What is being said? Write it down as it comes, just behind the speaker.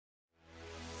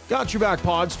Got Your Back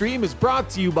Podstream is brought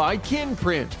to you by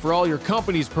Kinprint. For all your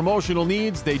company's promotional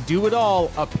needs, they do it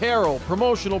all. Apparel,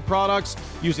 promotional products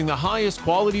using the highest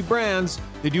quality brands.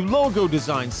 They do logo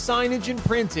design, signage, and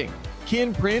printing.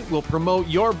 Kinprint will promote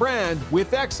your brand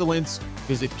with excellence.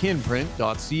 Visit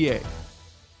kinprint.ca.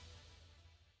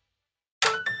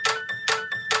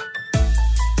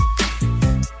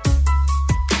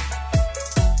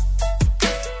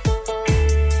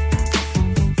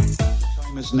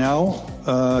 Now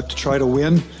to try to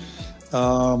win.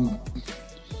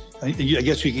 I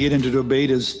guess we could get into debate,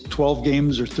 is 12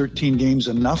 games or 13 games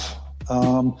enough?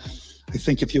 I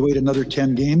think if you wait another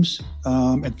 10 games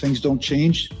and things don't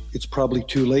change, it's probably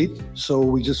too late. So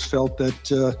we just felt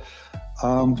that,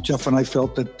 Jeff and I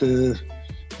felt that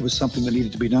it was something that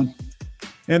needed to be done.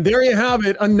 And there you have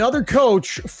it. Another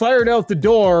coach fired out the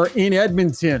door in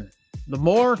Edmonton. The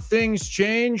more things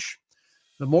change,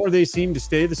 the more they seem to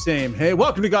stay the same. Hey,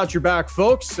 welcome to Got Your Back,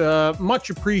 folks.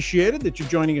 Much appreciated that you're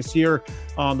joining us here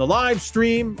on the live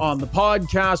stream, on the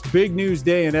podcast. Big news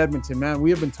day in Edmonton, man.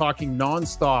 We have been talking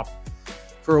nonstop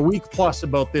for a week plus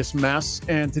about this mess.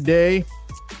 And today,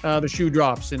 the shoe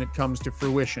drops and it comes to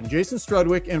fruition. Jason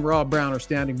Strudwick and Rob Brown are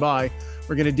standing by.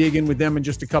 We're going to dig in with them in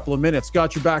just a couple of minutes.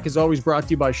 Got Your Back is always brought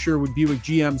to you by Sherwood Buick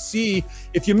GMC.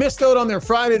 If you missed out on their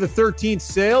Friday the 13th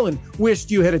sale and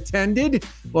wished you had attended,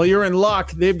 well, you're in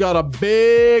luck. They've got a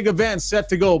big event set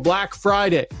to go, Black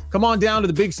Friday. Come on down to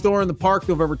the big store in the park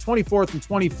November 24th and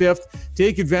 25th.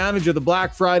 Take advantage of the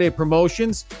Black Friday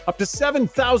promotions. Up to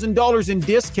 $7,000 in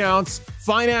discounts,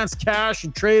 finance, cash,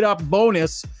 and trade-up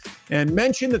bonus. And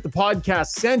mention that the podcast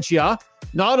sent you.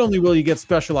 Not only will you get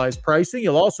specialized pricing,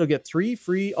 you'll also get 3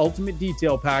 free ultimate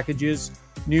detail packages,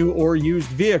 new or used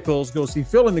vehicles. Go see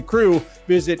Phil and the crew.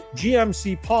 Visit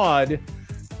gmcpod.com.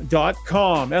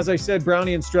 As I said,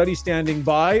 Brownie and Struddy standing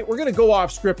by. We're going to go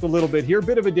off script a little bit here,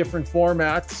 bit of a different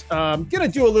format. Going to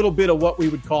do a little bit of what we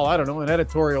would call, an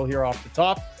editorial here off the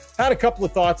top. Had a couple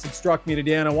of thoughts that struck me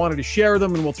today, and I wanted to share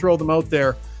them, and we'll throw them out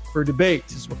there for debate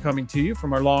as we're coming to you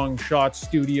from our Long Shot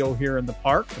studio here in the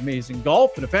park. Amazing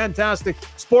golf and a fantastic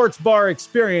sports bar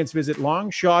experience. Visit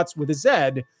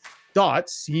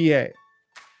longshotswithaz.ca.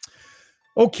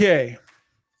 Okay.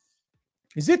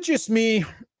 Is it just me,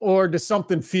 or does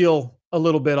something feel a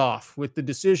little bit off with the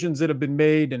decisions that have been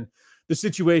made and the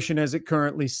situation as it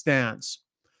currently stands?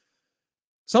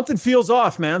 Something feels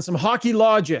off, man. Some hockey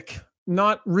logic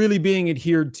not really being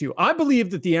adhered to. I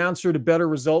believe that the answer to better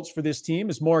results for this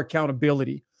team is more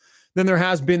accountability than there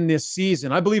has been this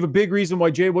season. I believe a big reason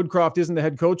why Jay Woodcroft isn't the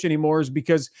head coach anymore is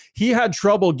because he had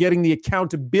trouble getting the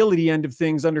accountability end of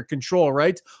things under control,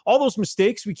 right? All those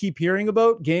mistakes we keep hearing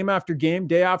about game after game,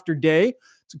 day after day,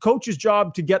 it's a coach's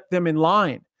job to get them in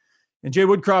line. And Jay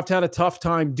Woodcroft had a tough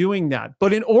time doing that.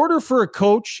 But in order for a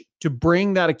coach to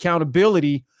bring that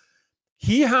accountability,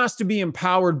 he has to be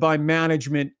empowered by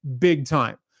management big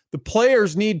time. The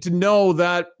players need to know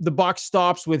that the buck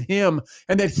stops with him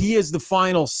and that he is the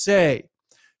final say.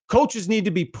 Coaches need to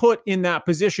be put in that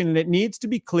position, and it needs to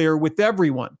be clear with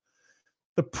everyone.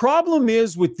 The problem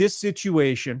is with this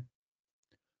situation,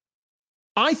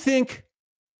 I think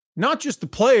not just the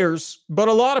players, but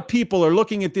a lot of people are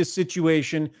looking at this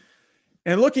situation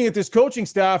and looking at this coaching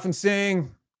staff and saying,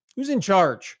 who's in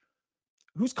charge?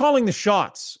 Who's calling the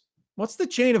shots? What's the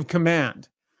chain of command?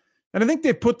 And I think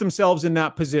they've put themselves in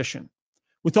that position.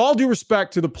 With all due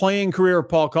respect to the playing career of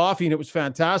Paul Coffey, and it was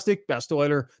fantastic, best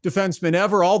Oiler defenseman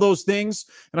ever, all those things,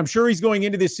 and I'm sure he's going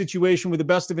into this situation with the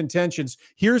best of intentions.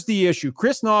 Here's the issue.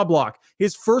 Chris Knobloch,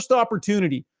 his first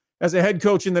opportunity as a head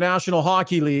coach in the National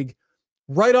Hockey League,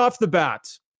 right off the bat,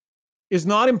 is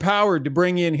not empowered to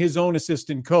bring in his own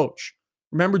assistant coach.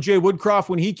 Remember Jay Woodcroft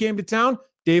when he came to town?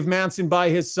 Dave Manson by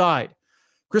his side.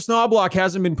 Chris Knobloch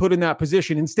hasn't been put in that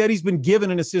position. Instead, he's been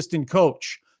given an assistant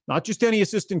coach. Not just any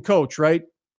assistant coach, right?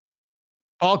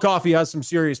 Paul Coffey has some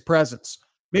serious presence.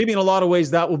 Maybe in a lot of ways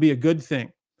that will be a good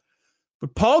thing.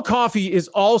 But Paul Coffey is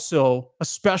also a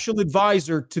special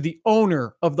advisor to the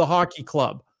owner of the hockey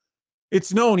club.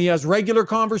 It's known he has regular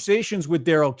conversations with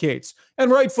Daryl Cates,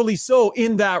 and rightfully so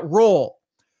in that role.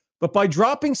 But by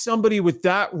dropping somebody with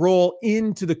that role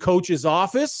into the coach's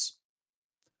office,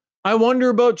 I wonder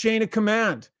about chain of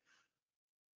command.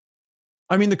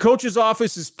 I mean, the coach's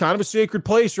office is kind of a sacred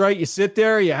place, right? You sit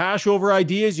there, you hash over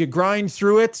ideas, you grind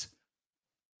through it.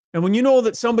 And when you know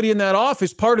that somebody in that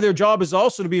office, part of their job is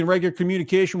also to be in regular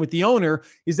communication with the owner,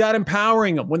 is that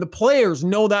empowering them? When the players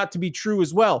know that to be true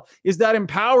as well, is that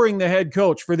empowering the head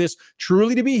coach for this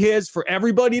truly to be his, for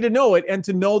everybody to know it, and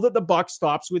to know that the buck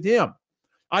stops with him?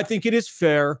 I think it is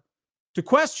fair to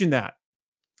question that.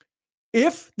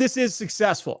 if this is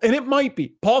successful, and it might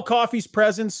be, Paul Coffey's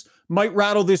presence might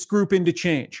rattle this group into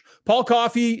change. Paul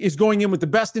Coffey is going in with the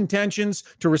best intentions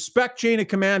to respect chain of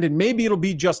command, and maybe it'll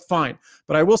be just fine.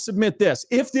 But I will submit this.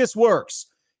 If this works,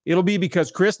 it'll be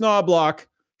because Chris Knobloch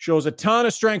shows a ton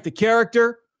of strength of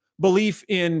character, belief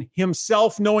in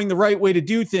himself knowing the right way to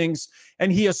do things,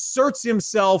 and he asserts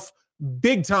himself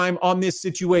big time on this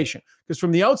situation. Because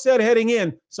from the outset heading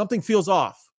in, something feels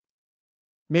off.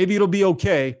 Maybe it'll be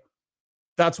okay.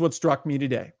 That's what struck me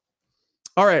today.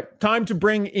 All right, time to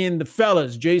bring in the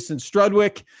fellas, Jason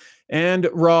Strudwick and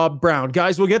Rob Brown.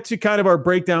 Guys, we'll get to kind of our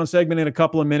breakdown segment in a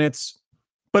couple of minutes.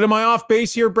 But am I off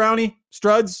base here, Brownie?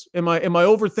 Struds? Am I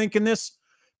overthinking this?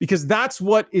 Because that's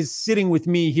what is sitting with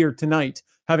me here tonight,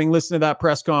 having listened to that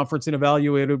press conference and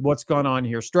evaluated what's gone on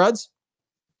here. Struds?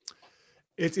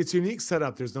 It's a unique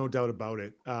setup. There's no doubt about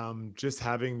it. Just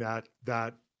having that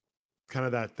kind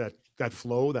of that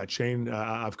flow, that chain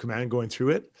of command going through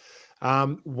it.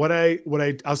 I'll start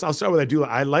with what I do.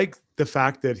 I like the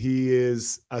fact that he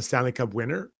is a Stanley Cup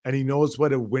winner and he knows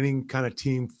what a winning kind of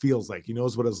team feels like. He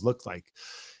knows what it's looked like.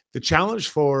 The challenge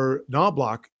for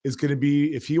Knobloch is going to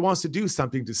be, if he wants to do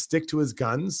something, to stick to his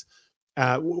guns,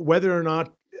 whether or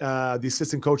not the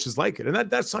assistant coaches like it. And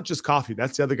that's not just Coffey,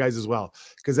 that's the other guys as well.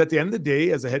 Because at the end of the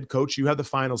day, as a head coach, you have the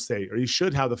final say, or you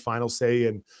should have the final say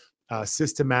in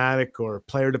systematic or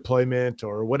player deployment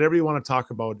or whatever you want to talk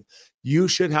about. You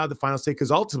should have the final say,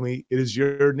 because ultimately it is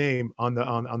your name on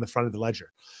the front of the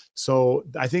ledger. So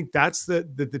I think that's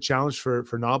the challenge for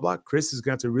Knobloch. Chris is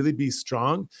going to have to really be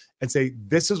strong and say,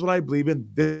 this is what I believe in,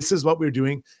 this is what we're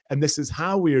doing, and this is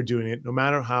how we are doing it, no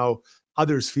matter how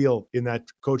others feel in that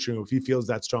coaching room, if he feels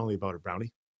that strongly about it.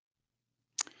 Brownie?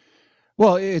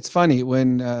 Well, it's funny,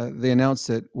 when they announced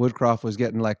that Woodcroft was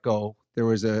getting let go, there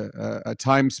was a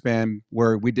time span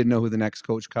where we didn't know who the next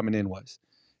coach coming in was.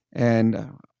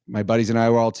 And my buddies and I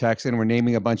were all texting, we're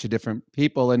naming a bunch of different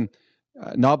people, and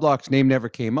Knobloch's name never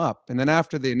came up. And then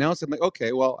after they announced it, I'm like,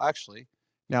 okay, well, actually,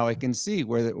 now I can see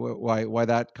why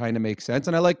that kind of makes sense.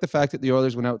 And I like the fact that the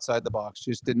Oilers went outside the box,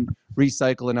 just didn't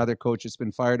recycle another coach that's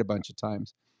been fired a bunch of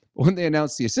times. But when they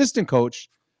announced the assistant coach,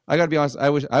 I got to be honest, I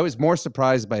was more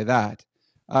surprised by that.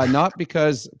 Not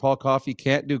because Paul Coffey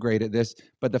can't do great at this,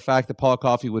 but the fact that Paul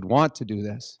Coffey would want to do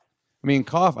this. I mean,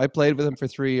 I played with him for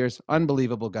 3 years.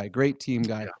 Unbelievable guy, great team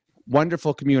guy,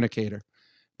 wonderful communicator.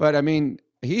 But I mean,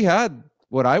 he had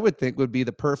what I would think would be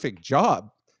the perfect job.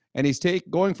 And he's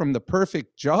going from the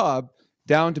perfect job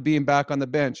down to being back on the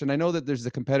bench. And I know that there's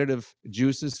the competitive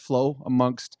juices flow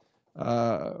amongst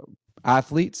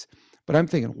athletes, but I'm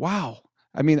thinking, wow.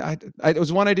 I mean, it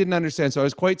was one I didn't understand. So I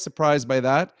was quite surprised by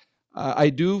that. I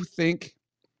do think,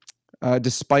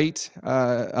 despite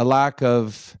a lack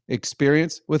of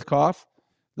experience with Koff,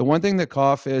 the one thing that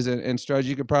Koff is, and Strudge,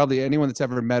 you could probably, anyone that's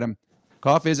ever met him,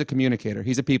 Koff is a communicator.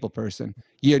 He's a people person.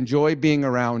 You enjoy being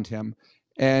around him.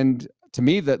 And to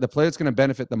me, the player that's going to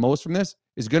benefit the most from this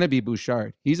is going to be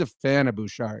Bouchard. He's a fan of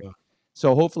Bouchard. Yeah.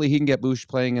 So hopefully he can get Bouch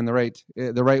playing in the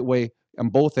right way on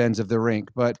both ends of the rink.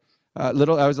 But I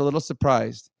was a little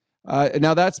surprised.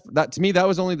 Now that to me, that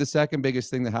was only the second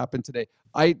biggest thing that happened today.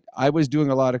 I was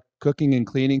doing a lot of cooking and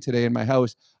cleaning today in my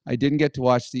house. I didn't get to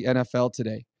watch the NFL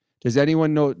today. Does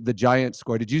anyone know the Giants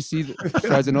score? Did you see?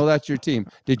 I know that's your team.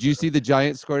 Did you see the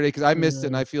Giants score today? Because I missed it,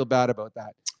 and I feel bad about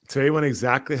that. Today went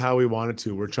exactly how we wanted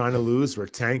to. We're trying to lose. We're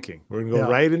tanking. We're going to go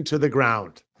right into the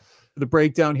ground. The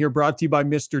breakdown here brought to you by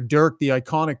Mr. Dirk, the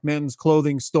iconic men's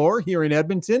clothing store here in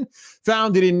Edmonton.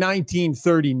 Founded in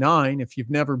 1939. If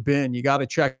you've never been, you got to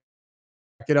check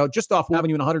it out. Just off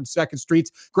Avenue and 102nd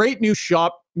Streets. Great new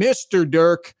shop. Mr.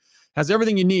 Dirk has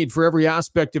everything you need for every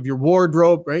aspect of your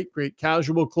wardrobe, right? Great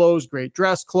casual clothes, great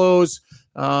dress clothes,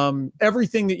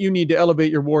 everything that you need to elevate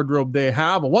your wardrobe. They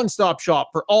have a one-stop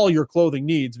shop for all your clothing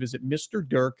needs. Visit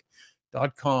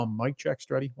MrDirk.com. Mic check,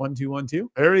 Struddy. 1 2 1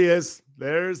 2. There he is.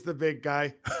 There's the big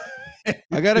guy.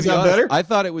 I gotta be honest. Better? I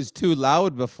thought it was too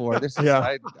loud before. This is,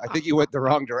 I think you went the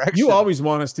wrong direction. You always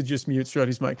want us to just mute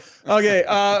Struddy's mic. Okay,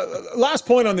 last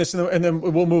point on this, and then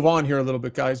we'll move on here a little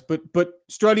bit, guys. But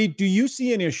Struddy, do you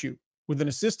see an issue with an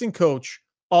assistant coach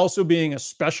also being a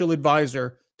special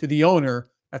advisor to the owner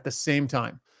at the same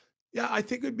time? Yeah, I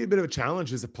think it would be a bit of a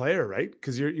challenge as a player, right?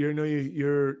 Because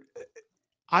you're.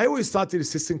 I always thought that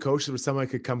assistant coaches were someone I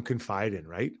could come confide in,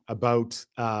 right? About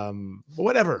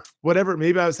whatever.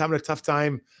 Maybe I was having a tough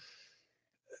time,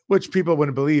 which people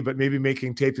wouldn't believe, but maybe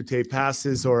making tape-to-tape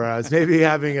passes, or I was maybe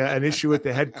having an issue with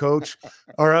the head coach,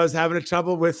 or I was having a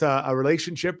trouble with a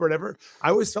relationship or whatever. I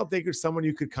always felt they were someone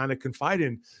you could kind of confide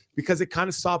in, because it kind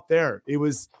of stopped there.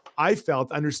 I felt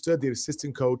understood the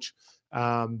assistant coach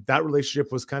that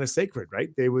relationship was kind of sacred, right?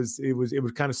 It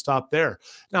would kind of stop there.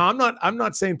 Now, I'm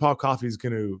not saying Paul Coffey is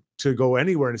going to go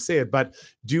anywhere and say it, but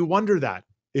do you wonder that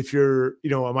if you're,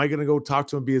 am I going to go talk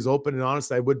to him, be as open and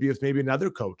honest as I would be with maybe another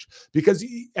coach? Because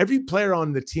every player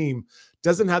on the team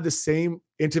doesn't have the same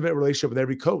intimate relationship with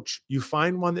every coach. You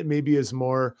find one that maybe is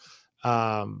more,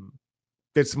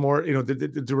 that's more,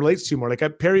 that relates to you more.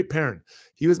 Like Perry Perrin,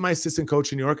 he was my assistant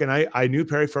coach in New York, and I knew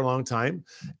Perry for a long time.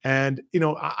 And,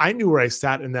 I knew where I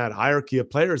sat in that hierarchy of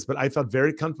players, but I felt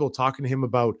very comfortable talking to him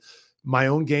about my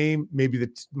own game, maybe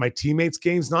my teammates'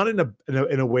 games, not in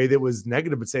a way that was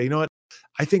negative, but say, you know what,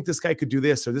 I think this guy could do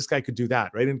this or this guy could do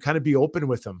that, right? And kind of be open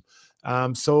with them.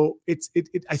 So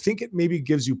I think it maybe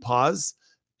gives you pause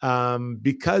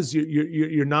because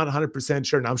you're not 100%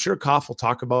 sure. And I'm sure Koff will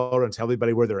talk about it and tell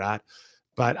everybody where they're at.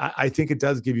 But I think it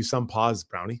does give you some pause,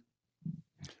 Brownie.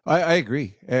 I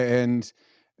agree. And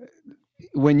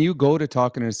when you go to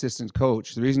talk to an assistant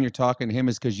coach, the reason you're talking to him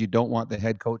is because you don't want the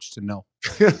head coach to know.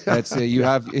 That's you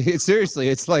have it. Seriously,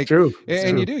 it's like true.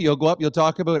 And you do. You'll go up. You'll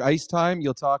talk about ice time.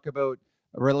 You'll talk about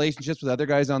relationships with other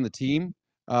guys on the team.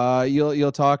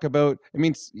 You'll talk about. I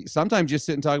mean, sometimes just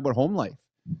sit and talk about home life,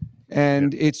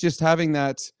 and it's just having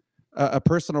that. A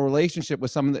personal relationship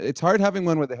with someone. It's hard having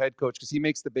one with the head coach because he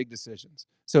makes the big decisions.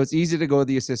 So it's easy to go to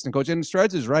the assistant coach. And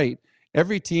Streds is right.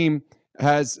 Every team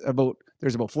has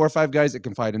there's about 4 or 5 guys that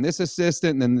confide in this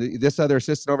assistant, and then this other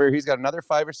assistant over here, he's got another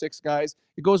 5 or 6 guys.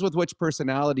 It goes with which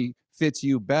personality fits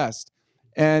you best.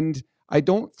 And I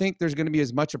don't think there's going to be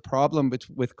as much a problem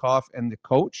with Koff and the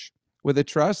coach with a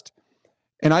trust.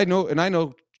 And I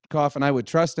know Koff and I would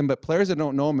trust him, but players that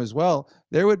don't know him as well,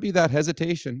 there would be that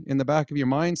hesitation in the back of your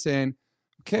mind saying,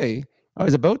 okay, I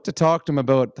was about to talk to him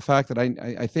about the fact that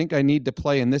I think I need to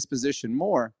play in this position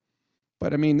more.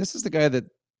 But I mean, this is the guy that's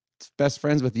best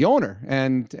friends with the owner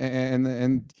and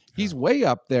he's way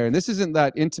up there. And this isn't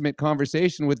that intimate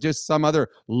conversation with just some other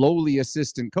lowly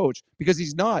assistant coach, because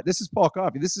he's not. This is Paul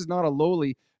Coffey. This is not a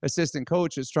lowly assistant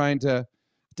coach that's trying to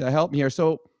help me here.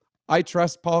 So I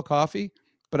trust Paul Coffey,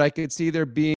 but I could see there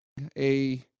being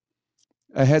a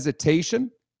hesitation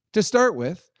to start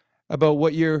with about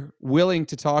what you're willing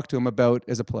to talk to him about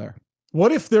as a player.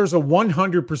 What if there's a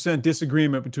 100%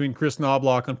 disagreement between Chris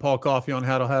Knobloch and Paul Coffey on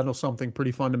how to handle something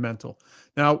pretty fundamental?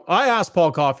 Now, I asked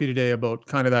Paul Coffey today about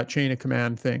kind of that chain of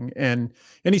command thing, and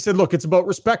he said, look, it's about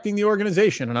respecting the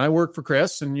organization, and I work for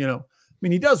Chris, and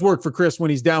he does work for Chris when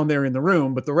he's down there in the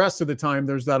room, but the rest of the time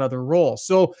there's that other role.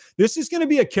 So this is going to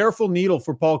be a careful needle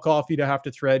for Paul Coffey to have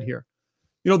to thread here.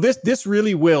 This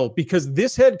really will, because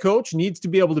this head coach needs to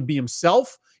be able to be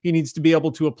himself. He needs to be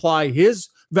able to apply his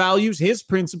values, his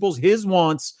principles, his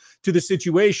wants to the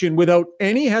situation without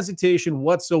any hesitation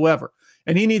whatsoever.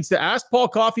 And he needs to ask Paul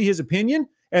Coffey his opinion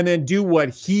and then do what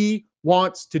he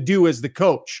wants to do as the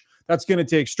coach. That's going to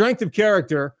take strength of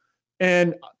character.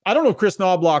 And I don't know Chris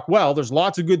Knobloch well. There's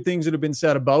lots of good things that have been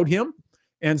said about him.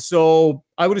 And so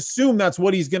I would assume that's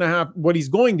what he's going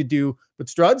to do. But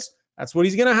Struds, that's what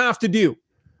he's going to have to do.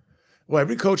 Well,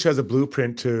 every coach has a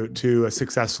blueprint to a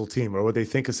successful team, or what they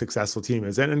think a successful team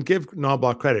is. And give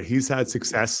Knobloch credit. He's had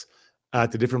success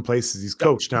at the different places he's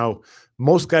coached. Now,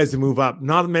 most guys that move up,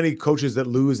 not many coaches that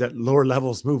lose at lower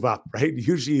levels move up, right?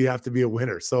 Usually you have to be a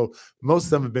winner. So most of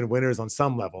them have been winners on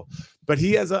some level. But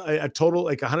he has a total,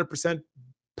 like 100%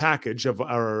 package of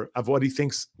what he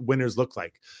thinks winners look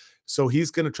like. So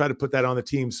he's going to try to put that on the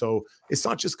team. So it's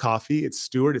not just Coffey, it's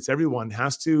Stewart, it's everyone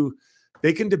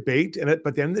they can debate, but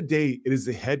at the end of the day, it is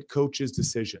the head coach's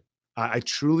decision. I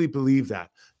truly believe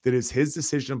that it's his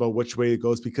decision about which way it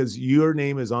goes, because your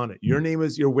name is on it.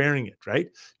 You're wearing it, right?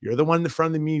 You're the one in the front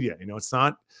of the media. It's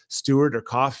not Stewart or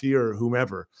Coffey or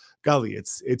whomever, Gully.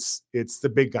 It's the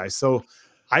big guy. So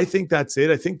I think that's it.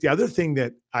 I think the other thing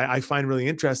that I find really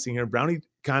interesting here, Brownie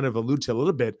kind of alluded to a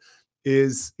little bit,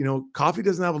 is, Coffey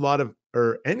doesn't have a lot of,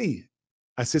 or any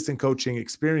assistant coaching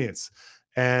experience.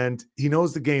 And he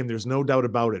knows the game. There's no doubt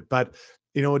about it. But,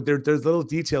 there's little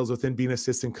details within being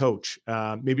assistant coach.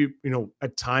 Maybe,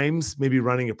 at times, maybe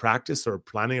running a practice or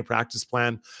planning a practice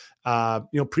plan,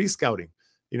 pre-scouting.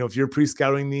 If you're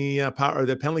pre-scouting the power or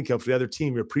the penalty kill for the other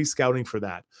team, you're pre-scouting for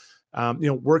that.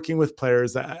 Working with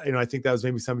players, I think that was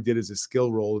maybe something he did as a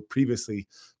skill role previously.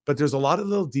 But there's a lot of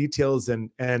little details, and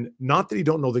not that you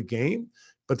don't know the game,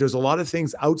 but there's a lot of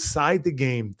things outside the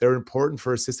game that are important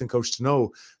for assistant coach to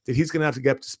know that he's going to have to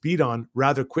get up to speed on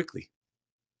rather quickly.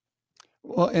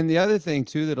 Well, and the other thing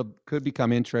too that could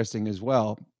become interesting as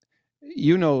well,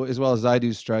 as well as I do,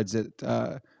 Struds,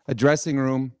 that a dressing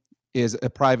room is a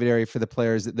private area for the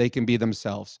players that they can be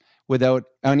themselves without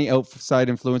any outside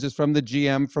influences from the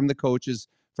GM, from the coaches,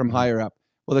 from higher up.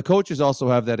 Well, the coaches also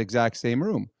have that exact same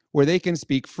room where they can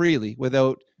speak freely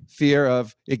without fear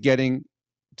of it getting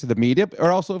to the media,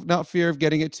 or also not fear of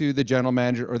getting it to the general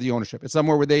manager or the ownership. It's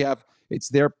somewhere where it's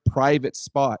their private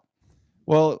spot.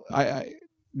 Well,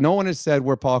 no one has said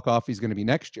where Paul Coffey's going to be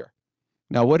next year.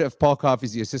 Now, what if Paul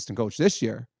Coffey's the assistant coach this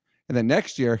year, and then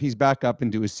next year he's back up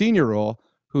into his senior role,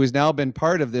 who has now been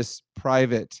part of this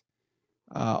private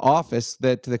office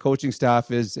that the coaching staff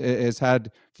has had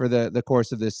for the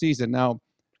course of this season. Now,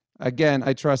 again,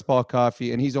 I trust Paul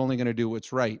Coffey, and he's only going to do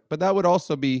what's right. But that would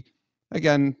also be,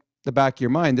 again, the back of your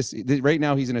mind. Right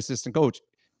now, he's an assistant coach.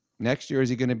 Next year, is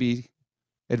he going to be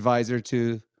advisor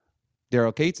to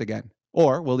Daryl Cates again?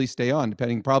 Or will he stay on,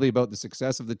 depending probably about the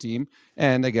success of the team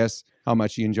and, I guess, how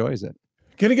much he enjoys it.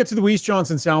 Going to get to the Weiss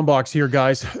Johnson soundbox here,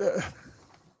 guys.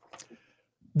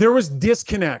 There was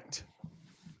disconnect.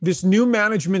 This new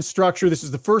management structure, this is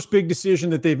the first big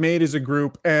decision that they've made as a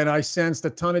group, and I sensed a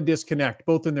ton of disconnect,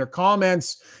 both in their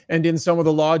comments and in some of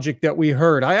the logic that we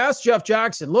heard. I asked Jeff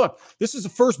Jackson, look, this is the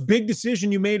first big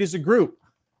decision you made as a group.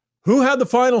 Who had the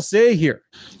final say here?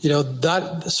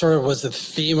 That sort of was the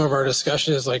theme of our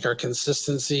discussion, is like our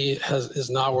consistency is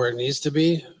not where it needs to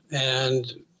be.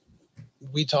 And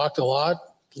we talked a lot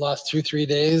the last 2-3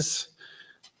 days.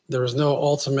 There was no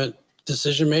ultimate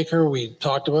decision maker. We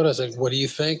talked about it. I was like, what do you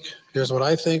think? Here's what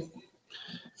I think.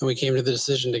 And we came to the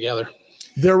decision together.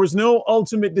 There was no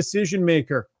ultimate decision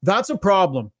maker. That's a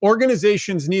problem.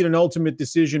 Organizations need an ultimate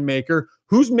decision maker.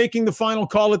 Who's making the final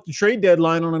call at the trade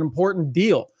deadline on an important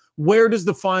deal? Where does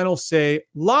the final say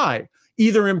lie?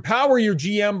 Either empower your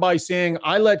GM by saying,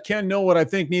 I let Ken know what I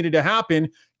think needed to happen.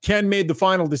 Ken made the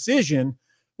final decision.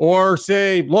 Or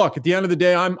say, look, at the end of the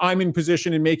day, I'm in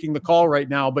position in making the call right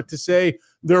now. But to say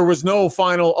there was no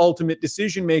final ultimate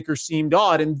decision maker seemed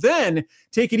odd. And then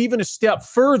take it even a step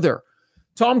further.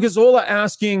 Tom Gazzola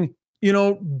asking,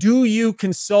 do you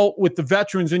consult with the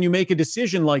veterans when you make a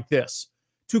decision like this?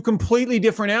 Two completely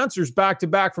different answers back to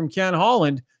back from Ken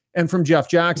Holland and from Jeff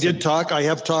Jackson. I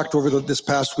have talked over this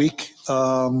past week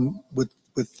with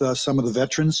some of the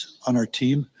veterans on our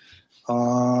team.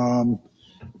 I'm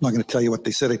not going to tell you what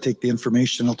they said. I take the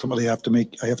information. Ultimately, I have to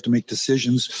make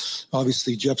decisions.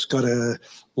 Obviously, Jeff's got a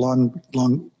long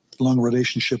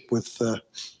relationship with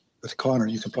Connor.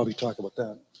 You can probably talk about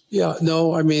that. Yeah,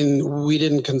 no, I mean, we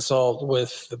didn't consult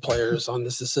with the players on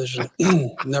this decision.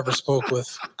 Never spoke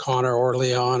with Connor or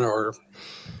Leon or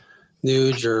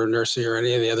Nuge or Nursey or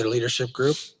any of the other leadership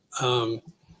group. And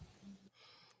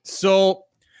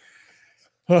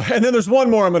then there's one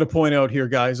more I'm going to point out here,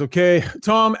 guys, okay?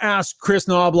 Tom asked Chris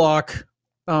Knobloch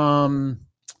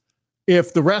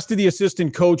if the rest of the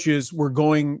assistant coaches were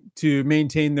going to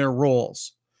maintain their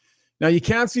roles. Now, you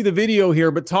can't see the video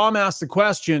here, but Tom asked the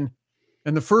question,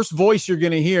 and the first voice you're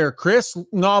going to hear, Chris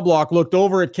Knobloch looked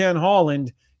over at Ken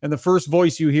Holland, and the first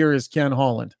voice you hear is Ken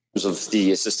Holland. Of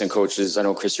the assistant coaches, I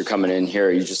know, Chris, you're coming in here.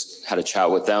 You just had a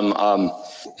chat with them.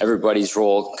 Everybody's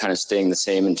role kind of staying the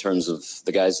same in terms of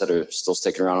the guys that are still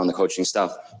sticking around on the coaching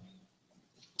staff?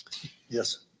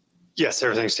 Yes. Yes,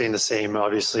 everything's staying the same.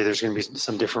 Obviously, there's going to be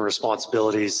some different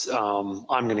responsibilities. I'm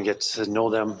going to get to know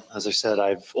them. As I said,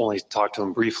 I've only talked to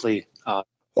them briefly.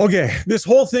 Okay, this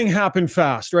whole thing happened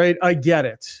fast, right? I get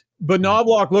it. But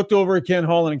Knobloch looked over at Ken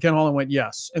Holland, and Ken Holland went,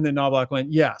 yes. And then Knobloch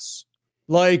went, yes.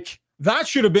 That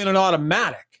should have been an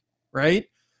automatic, right?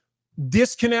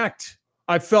 Disconnect.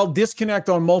 I felt disconnect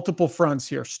on multiple fronts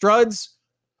here. Struds,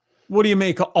 what do you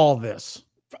make of all this?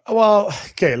 Well,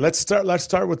 okay, let's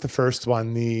start with the first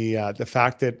one. The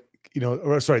fact that,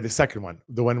 the second one,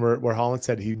 the one where Holland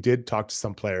said he did talk to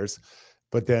some players,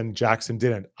 but then Jackson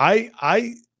didn't.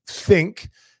 I think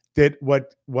that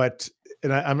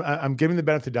and I'm giving the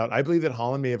benefit of the doubt. I believe that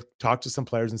Holland may have talked to some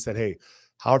players and said, hey,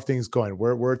 how are things going?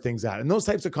 Where are things at? And those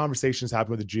types of conversations happen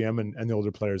with the GM and the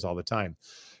older players all the time.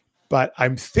 But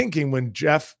I'm thinking when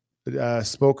Jeff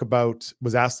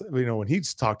was asked, when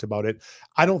he's talked about it,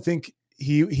 I don't think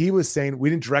he was saying, we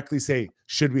didn't directly say,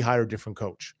 should we hire a different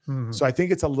coach? Mm-hmm. So I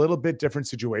think it's a little bit different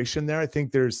situation there. I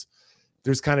think there's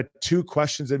kind of two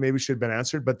questions that maybe should have been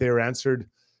answered, but they were answered.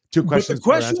 Two questions. But the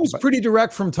question was pretty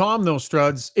direct from Tom, though,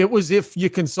 Struds. It was if you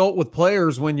consult with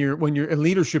players when you're a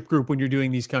leadership group when you're doing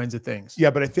these kinds of things. Yeah,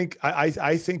 but I think I'm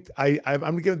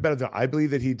going to give it better. I believe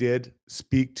that he did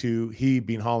speak to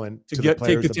being Holland to the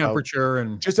players, take the temperature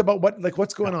and just about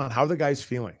what's going on. How are the guys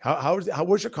feeling?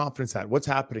 Where's your confidence at? What's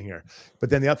happening here? But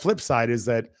then the flip side is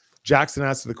that Jackson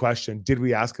asked the question: did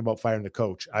we ask about firing the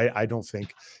coach? I don't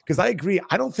think, because I agree.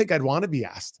 I don't think I'd want to be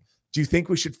asked. Do you think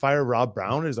we should fire Rob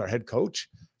Brown as our head coach?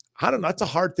 I don't know. That's a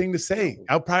hard thing to say.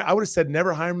 I would have said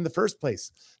never hire him in the first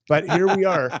place. But here we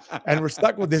are, and we're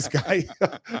stuck with this guy.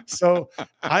 So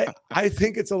I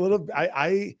think it's a little.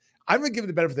 I I'm going to give it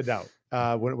the benefit of the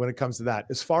doubt when it comes to that.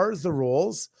 As far as the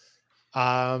roles,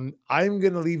 I'm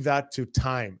going to leave that to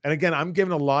time. And again, I'm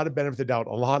giving a lot of benefit of the doubt,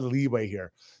 a lot of leeway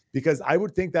here, because I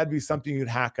would think that'd be something you'd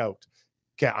hack out.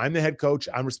 Okay, I'm the head coach.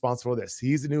 I'm responsible for this.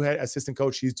 He's the new head assistant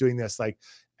coach. He's doing this. Like,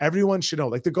 everyone should know.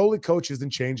 Like, the goalie coach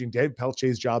isn't changing. Dave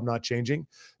Pelche's job not changing.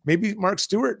 Maybe Mark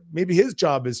Stewart, maybe his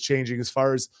job is changing as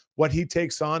far as what he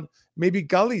takes on. Maybe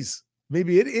Gully's,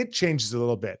 maybe it changes a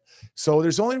little bit. So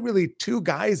there's only really 2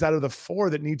 guys out of the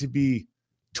 4 that need to be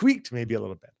tweaked maybe a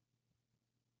little bit.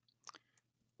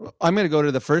 I'm going to go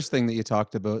to the first thing that you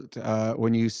talked about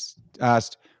when you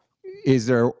asked, is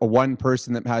there a one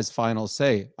person that has final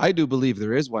say? I do believe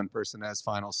there is one person that has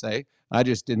final say. I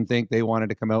just didn't think they wanted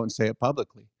to come out and say it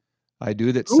publicly. I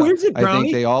do that. Who is it, Brownie? I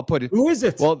think they all put it. Who is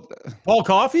it? Well, Paul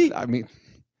Coffey? I mean,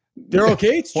 they're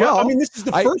okay. It's well, I mean, this is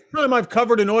the first time I've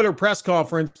covered an Oiler press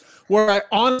conference where I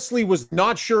honestly was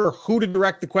not sure who to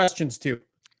direct the questions to.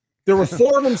 There were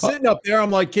 4 of them sitting up there.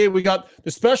 I'm like, okay, we got the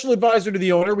special advisor to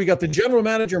the owner, we got the general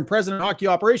manager and president of hockey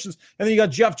operations, and then you got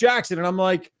Jeff Jackson. And I'm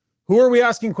like, who are we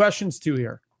asking questions to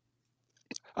here?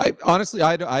 I honestly,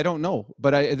 I don't know,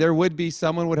 but there would be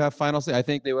someone would have final say. I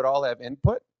think they would all have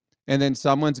input, and then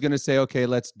someone's going to say, okay,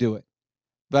 let's do it.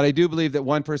 But I do believe that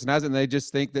one person hasn't. They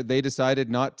just think that they decided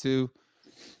not to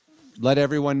let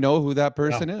everyone know who that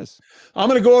person is. I'm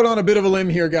going to go out on a bit of a limb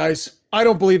here, guys. I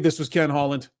don't believe this was Ken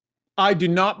Holland. I do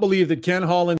not believe that Ken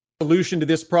Holland's solution to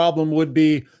this problem would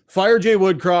be fire Jay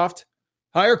Woodcroft,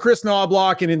 hire Chris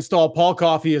Knobloch, and install Paul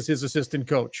Coffey as his assistant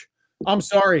coach. I'm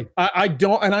sorry. I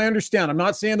don't, and I understand. I'm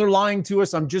not saying they're lying to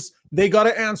us. They got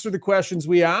to answer the questions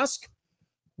we ask.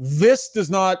 This does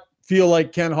not feel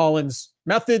like Ken Holland's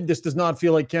method. This does not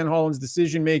feel like Ken Holland's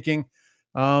decision-making.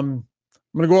 I'm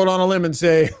going to go out on a limb and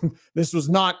say this was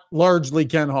not largely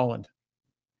Ken Holland.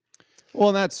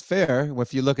 Well, that's fair.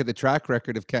 If you look at the track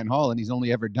record of Ken Holland, he's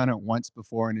only ever done it once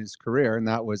before in his career, and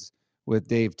that was with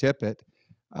Dave Tippett.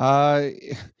 I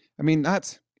mean,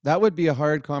 that would be a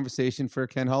hard conversation for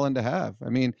Ken Holland to have. I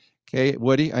mean, okay,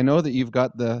 Woody, I know that you've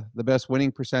got the best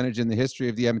winning percentage in the history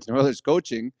of the Edmonton Oilers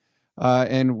coaching,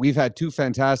 and we've had 2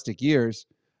 fantastic years,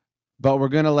 but we're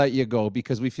going to let you go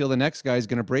because we feel the next guy is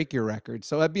going to break your record.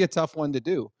 So that'd be a tough one to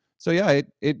do. So yeah,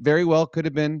 it very well could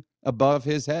have been above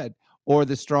his head, or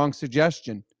the strong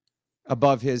suggestion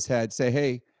above his head. Say,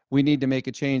 hey, we need to make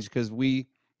a change because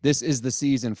this is the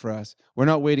season for us. We're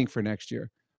not waiting for next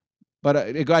year. But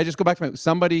I just go back to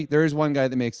somebody. There is one guy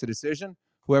that makes the decision,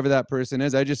 whoever that person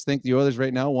is. I just think the Oilers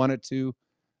right now wanted to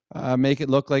make it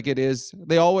look like it is.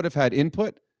 They all would have had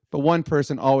input, but one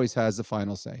person always has the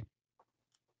final say.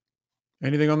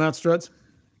 Anything on that, Struds?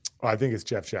 Oh, I think it's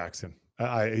Jeff Jackson.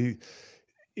 I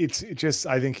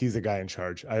think he's the guy in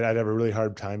charge. I'd have a really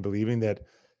hard time believing that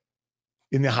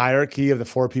in the hierarchy of the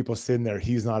 4 people sitting there,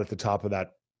 he's not at the top of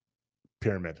that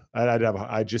pyramid.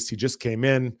 He just came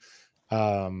in.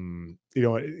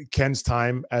 Ken's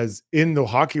time as in the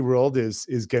hockey world is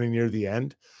getting near the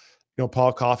end.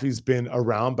 Paul Coffey's been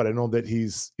around, but I know that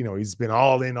he's been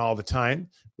all in all the time,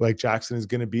 like Jackson is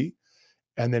going to be.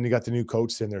 And then you got the new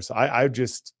coach in there. So I would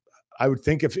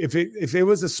think if it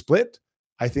was a split,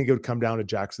 I think it would come down to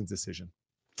Jackson's decision.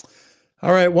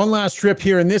 All right, one last trip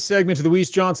here in this segment to the Weiss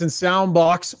Johnson Sound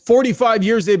Box. 45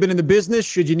 years they've been in the business.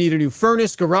 Should you need a new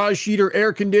furnace, garage heater,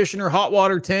 air conditioner, hot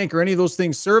water tank, or any of those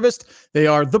things serviced, they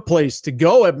are the place to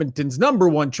go. Edmonton's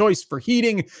 #1 choice for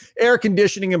heating, air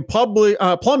conditioning, and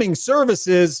plumbing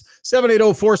services.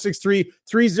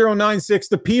 780-463-3096.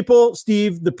 The people,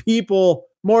 Steve, the people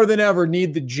more than ever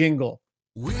need the jingle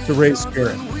to raise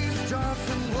spirit.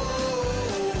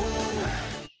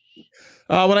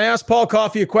 When I asked Paul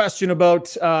Coffey a question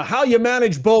about how you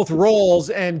manage both roles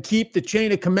and keep the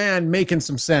chain of command making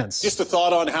some sense. Just a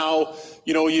thought on how,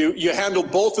 you handle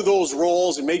both of those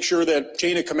roles and make sure that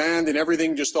chain of command and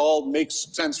everything just all makes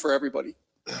sense for everybody.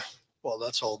 Well,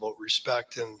 that's all about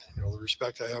respect, and the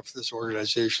respect I have for this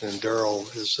organization and Darryl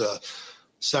is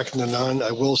second to none.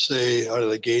 I will say out of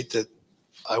the gate that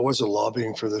I wasn't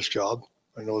lobbying for this job.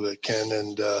 I know that Ken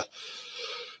and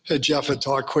Jeff had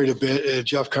talked quite a bit.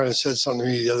 Jeff kind of said something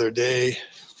to me the other day.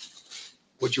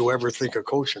 Would you ever think of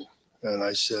coaching? And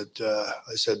I said,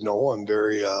 no. I'm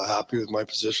very happy with my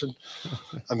position.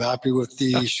 I'm happy with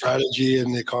the strategy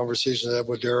and the conversations I have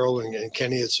with Darryl and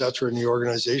Kenny, et cetera, in the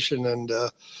organization. And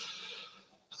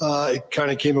it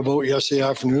kind of came about yesterday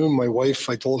afternoon. My wife,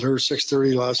 I told her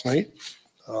 6:30 last night.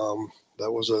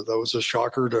 That was a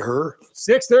shocker to her.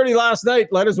 6:30 last night.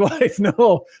 Let his wife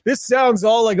know. This sounds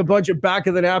all like a bunch of back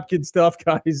of the napkin stuff,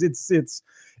 guys.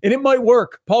 And it might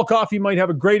work. Paul Coffey might have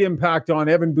a great impact on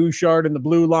Evan Bouchard and the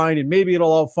blue line, and maybe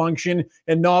it'll all function.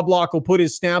 And Knobloch will put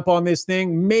his stamp on this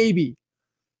thing. Maybe.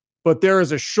 but there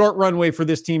is a short runway for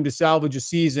this team to salvage a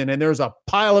season, and there's a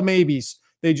pile of maybes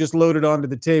they just loaded onto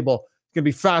the table. It's going to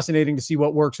be fascinating to see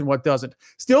what works and what doesn't.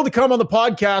 Still to come on the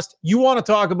podcast, you want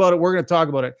to talk about it, we're going to talk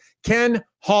about it. Ken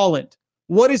Holland.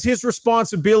 What is his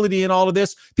responsibility in all of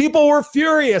this? People were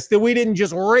furious that we didn't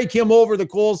just rake him over the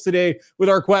coals today with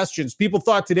our questions. People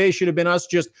thought today should have been us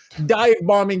just dive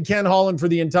bombing Ken Holland for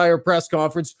the entire press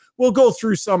conference. We'll go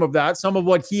through some of that, some of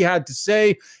what he had to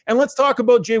say. And let's talk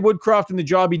about Jay Woodcroft and the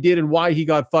job he did and why he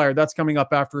got fired. That's coming up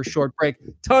after a short break.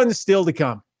 Tons still to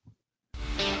come.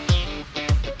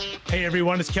 Hey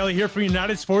everyone, it's Kelly here from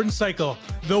United Sport and Cycle.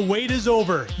 The wait is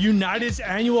over. United's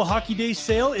annual Hockey Day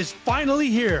sale is finally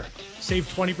here. Save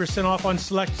 20% off on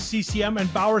select CCM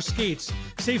and Bauer skates.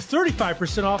 Save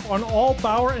 35% off on all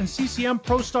Bauer and CCM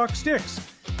Pro Stock sticks.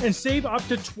 And save up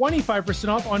to 25%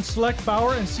 off on select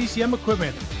Bauer and CCM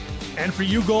equipment. And for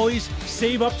you goalies,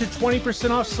 save up to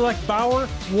 20% off select Bauer,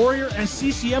 Warrior, and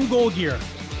CCM goal gear.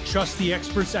 Trust the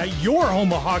experts at your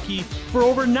home of hockey for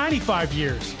over 95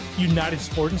 years. United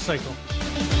Sport and Cycle.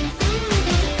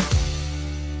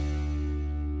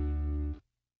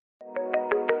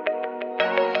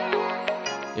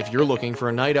 If you're looking for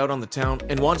a night out on the town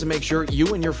and want to make sure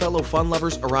you and your fellow fun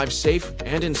lovers arrive safe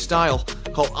and in style,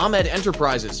 call Ahmed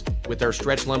Enterprises. With their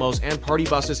stretch limos and party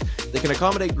buses, they can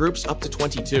accommodate groups up to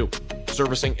 22.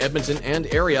 Servicing Edmonton and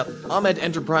area, Ahmed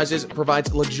Enterprises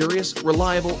provides luxurious,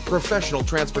 reliable, professional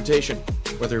transportation.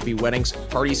 Whether it be weddings,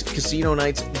 parties, casino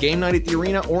nights, game night at the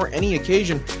arena, or any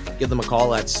occasion, give them a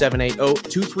call at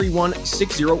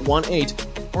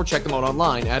 780-231-6018 or check them out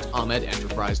online at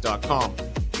ahmedenterprise.com.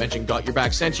 Mention Got Your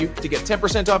Back sent you to get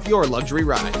 10% off your luxury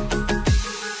ride.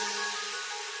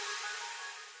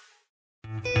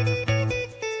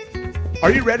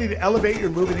 Are you ready to elevate your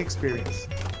moving experience?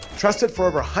 Trusted for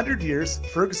over 100 years,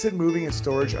 Ferguson Moving and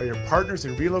Storage are your partners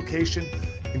in relocation,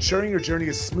 ensuring your journey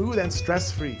is smooth and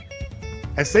stress-free.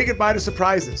 And say goodbye to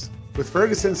surprises with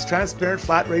Ferguson's transparent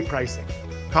flat rate pricing.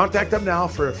 Contact them now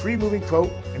for a free moving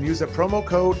quote and use a promo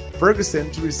code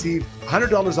Ferguson to receive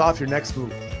 $100 off your next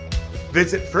move.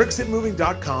 Visit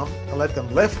FergusonMoving.com and let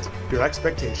them lift your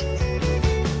expectations.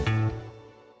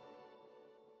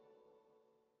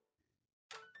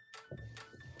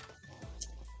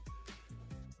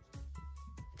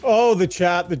 Oh, the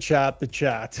chat.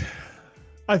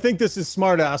 I think this is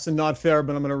smartass and not fair,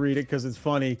 but I'm going to read it because it's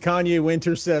funny. Kanye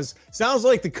Winter says, sounds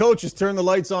like the coaches turn the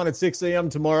lights on at 6 a.m.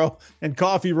 tomorrow and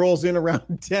coffee rolls in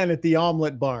around 10 at the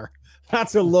omelet bar.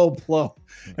 That's a low blow.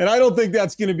 And I don't think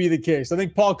that's going to be the case. I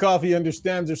think Paul Coffey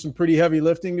understands there's some pretty heavy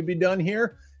lifting to be done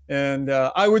here. And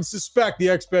I would suspect the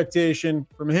expectation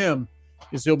from him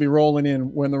is he'll be rolling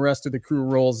in when the rest of the crew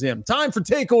rolls in. Time for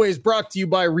takeaways brought to you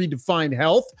by Redefined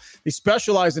Health. They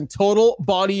specialize in total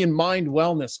body and mind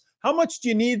wellness. How much do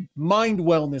you need mind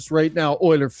wellness right now,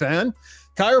 Oiler fan?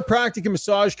 Chiropractic and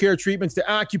massage care treatments to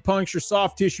acupuncture,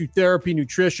 soft tissue therapy,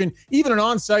 nutrition, even an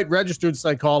on-site registered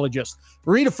psychologist.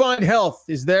 Redefined Health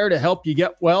is there to help you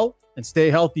get well and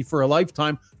stay healthy for a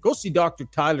lifetime. Go see Dr.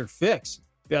 Tyler Fix,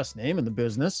 best name in the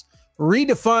business.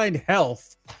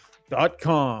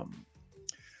 RedefinedHealth.com.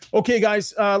 Okay,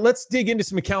 guys, let's dig into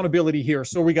some accountability here.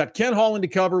 So we got Ken Holland to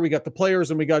cover, we got the players,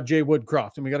 and we got Jay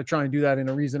Woodcroft, and we got to try and do that in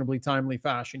a reasonably timely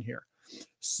fashion here.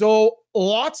 So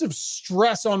lots of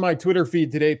stress on my Twitter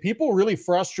feed today. People really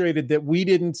frustrated that we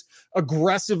didn't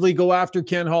aggressively go after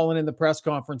Ken Holland in the press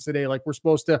conference today. Like we're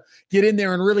supposed to get in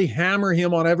there and really hammer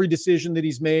him on every decision that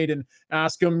he's made and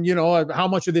ask him, how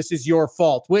much of this is your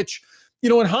fault? Which,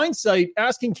 in hindsight,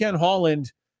 asking Ken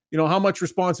Holland, how much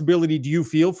responsibility do you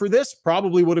feel for this?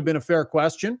 Probably would have been a fair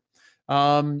question.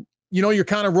 You're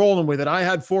kind of rolling with it. I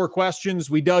had 4 questions.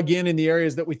 We dug in the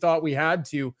areas that we thought we had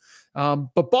to.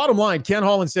 But bottom line, Ken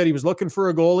Holland said he was looking for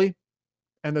a goalie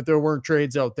and that there weren't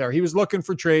trades out there. He was looking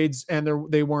for trades and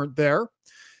they weren't there.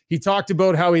 He talked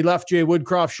about how he left Jay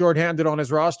Woodcroft shorthanded on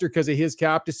his roster because of his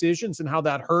cap decisions and how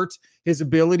that hurt his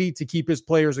ability to keep his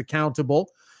players accountable.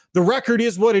 The record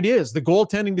is what it is. The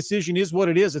goaltending decision is what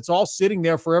it is. It's all sitting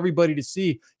there for everybody to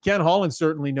see. Ken Holland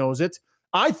certainly knows it.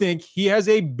 I think he has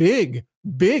a big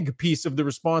piece of the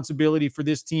responsibility for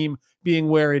this team being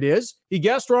where it is. He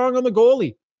guessed wrong on the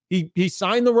goalie. He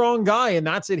signed the wrong guy, and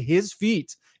that's at his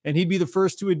feet. And he'd be the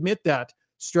first to admit that.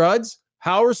 Struds,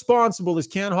 how responsible is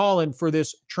Ken Holland for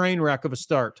this train wreck of a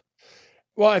start?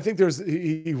 Well, I think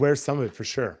he wears some of it for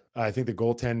sure. I think the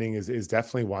goaltending is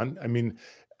definitely one. I mean,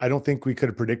 I don't think we could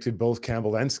have predicted both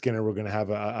Campbell and Skinner were going to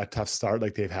have a tough start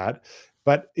like they've had.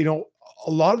 But, a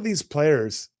lot of these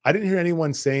players, I didn't hear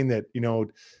anyone saying that,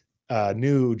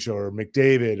 Nuge or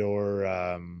McDavid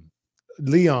or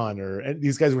Leon or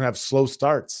these guys are going to have slow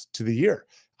starts to the year.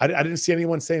 I didn't see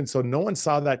anyone saying, so no one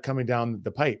saw that coming down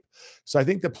the pipe. So I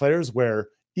think the players wear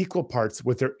equal parts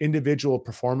with their individual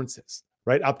performances,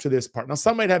 right up to this part. Now,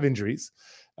 some might have injuries.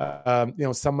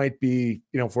 Some might be,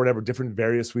 for whatever different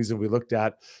various reason we looked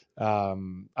at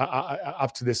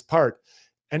up to this part.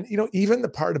 And, even the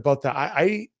part about that,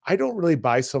 I don't really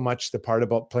buy so much the part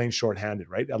about playing shorthanded,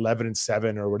 right?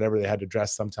 11-7 or whatever they had to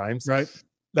dress sometimes. Right.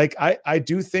 Like, I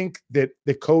do think that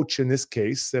the coach in this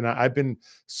case, and I've been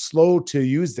slow to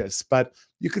use this, but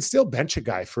you could still bench a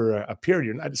guy for a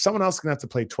period. Someone else is going to have to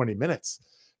play 20 minutes.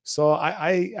 So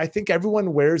I think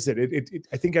everyone wears it.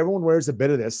 I think everyone wears a bit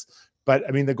of this. But,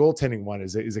 I mean, the goaltending one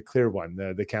is a clear one.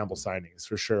 The Campbell signing is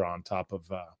for sure on top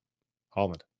of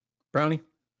Holland. Brownie?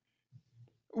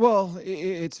 Well,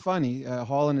 it's funny.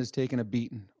 Holland has taken a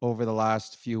beating over the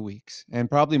last few weeks,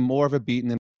 and probably more of a beating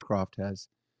than Woodcroft has.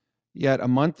 Yet a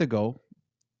month ago,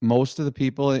 most of the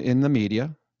people in the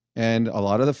media and a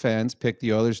lot of the fans picked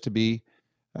the Oilers to be,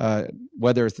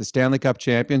 whether it's the Stanley Cup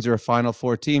champions or a Final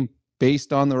Four team,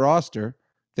 based on the roster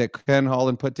that Ken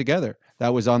Holland put together.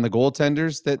 That was on the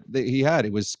goaltenders that he had.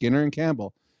 It was Skinner and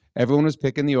Campbell. Everyone was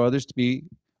picking the Oilers to be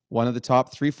one of the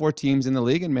top 3-4 teams in the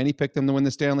league, and many picked them to win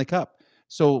the Stanley Cup.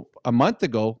 So a month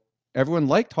ago, everyone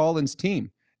liked Holland's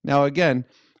team. Now, again,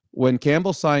 when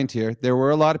Campbell signed here, there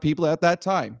were a lot of people at that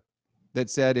time that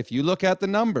said, if you look at the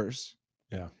numbers,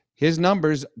 his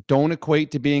numbers don't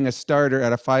equate to being a starter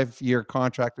at a 5-year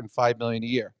contract and $5 million a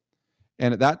year.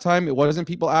 And at that time, it wasn't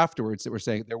people afterwards that were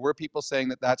saying it. There were people saying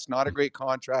that that's not a great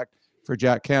contract for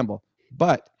Jack Campbell.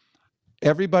 But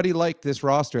everybody liked this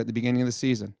roster at the beginning of the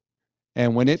season.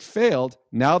 And when it failed,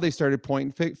 now they started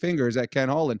pointing fingers at Ken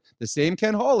Holland. The same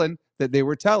Ken Holland that they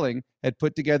were telling had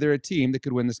put together a team that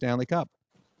could win the Stanley Cup.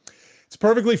 It's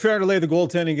perfectly fair to lay the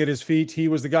goaltending at his feet. He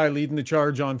was the guy leading the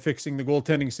charge on fixing the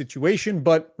goaltending situation.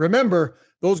 But remember,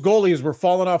 those goalies were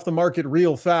falling off the market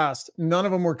real fast. None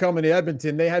of them were coming to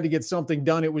Edmonton. They had to get something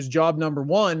done. It was job number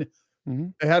one. Mm-hmm.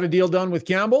 They had a deal done with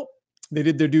Campbell. They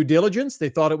did their due diligence. They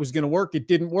thought it was going to work. It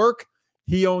didn't work.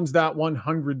 He owns that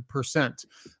 100%.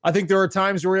 I think there are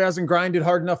times where he hasn't grinded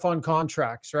hard enough on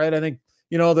contracts, right? I think,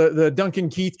 the Duncan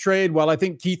Keith trade, while I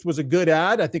think Keith was a good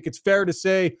ad, I think it's fair to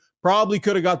say probably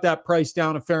could have got that price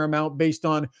down a fair amount based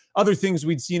on other things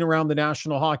we'd seen around the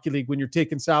National Hockey League when you're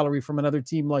taking salary from another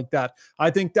team like that. I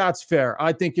think that's fair.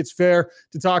 I think it's fair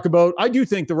to talk about, I do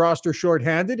think the roster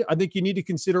shorthanded. I think you need to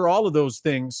consider all of those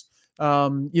things,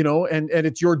 and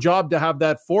it's your job to have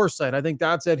that foresight. I think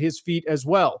that's at his feet as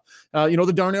well.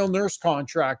 The Darnell Nurse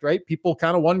contract, right? People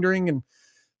kind of wondering and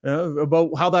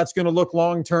about how that's going to look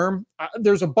long-term.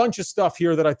 There's a bunch of stuff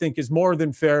here that I think is more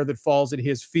than fair that falls at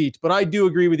his feet. But I do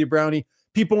agree with you, Brownie.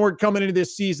 People weren't coming into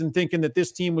this season thinking that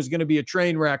this team was going to be a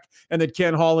train wreck and that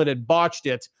Ken Holland had botched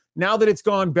it. Now that it's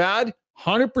gone bad,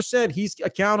 100% he's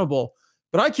accountable.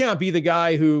 But I can't be the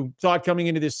guy who thought coming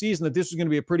into this season that this was going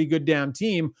to be a pretty good damn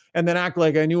team and then act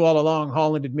like I knew all along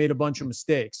Holland had made a bunch of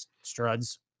mistakes.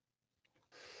 Struds.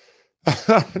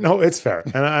 No, it's fair.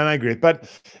 And I agree. But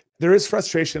there is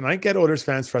frustration. I get Oilers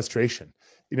fans' frustration.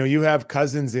 You have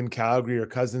cousins in Calgary or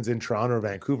cousins in Toronto or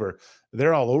Vancouver.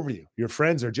 They're all over you. Your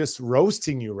friends are just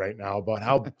roasting you right now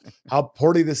about how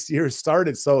poorly this year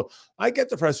started. So I get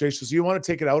the frustration. So you want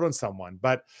to take it out on someone.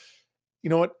 But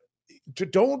you know what?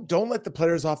 Don't let the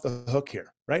players off the hook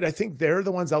here, right? I think they're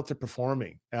the ones out there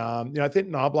performing. I think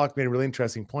Knobloch made a really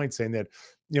interesting point saying that,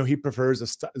 he prefers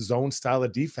a zone style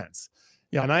of defense.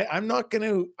 Yeah. And I'm not going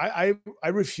to, I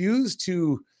refuse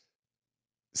to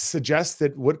suggest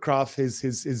that Woodcroft,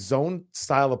 his zone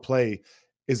style of play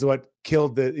is what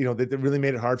killed that really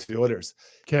made it hard for the Oilers.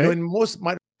 Okay. In most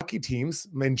minor hockey teams,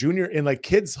 in like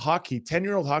kids hockey,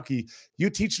 10-year-old hockey, you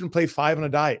teach them to play 5 on a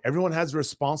die. Everyone has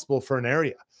responsible for an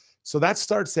area. So that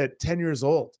starts at 10 years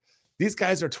old. These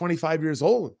guys are 25 years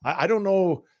old. I don't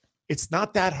know. It's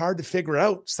not that hard to figure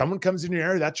out. Someone comes in your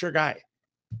area, that's your guy.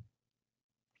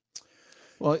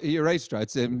 Well, you're right,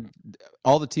 Struts. And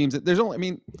all the teams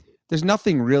there's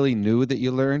nothing really new that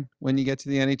you learn when you get to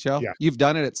the NHL. Yeah. You've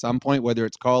done it at some point, whether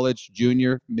it's college,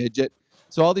 junior, midget.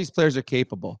 So all these players are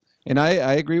capable. And I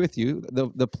agree with you.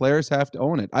 The players have to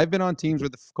own it. I've been on teams where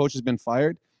the coach has been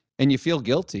fired and you feel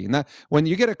guilty. And that when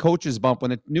you get a coach's bump,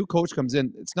 when a new coach comes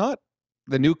in, it's not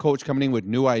the new coach coming in with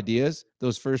new ideas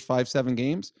those first 5-7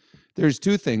 games. There's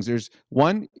two things. There's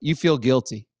one, you feel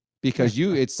guilty because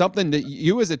it's something that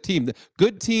you as a team,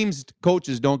 good teams,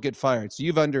 coaches don't get fired. So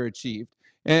you've underachieved.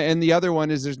 And the other one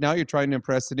is now you're trying to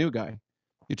impress the new guy.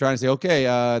 You're trying to say,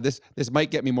 okay, this might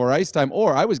get me more ice time,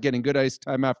 or I was getting good ice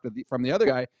time from the other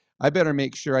guy. I better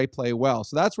make sure I play well.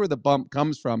 So that's where the bump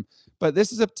comes from. But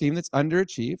this is a team that's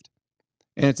underachieved.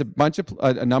 And it's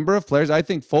a number of players. I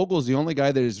think Fogel's the only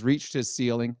guy that has reached his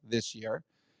ceiling this year.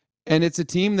 And it's a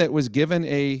team that was given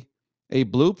a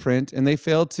blueprint, and they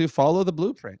failed to follow the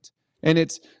blueprint. And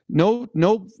it's no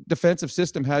defensive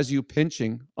system has you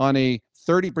pinching on a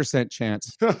 30%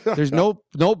 chance. There's no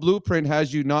blueprint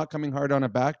has you not coming hard on a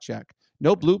back check.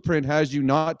 No blueprint has you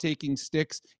not taking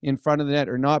sticks in front of the net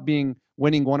or not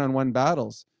winning one-on-one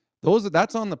battles.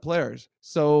 That's on the players.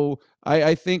 So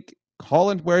I think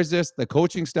Holland wears this. The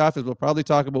coaching staff, as we'll probably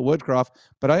talk about Woodcroft,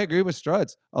 but I agree with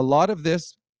Struds. A lot of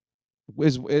this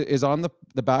is on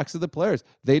the backs of the players.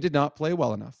 They did not play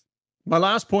well enough. My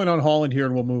last point on Holland here,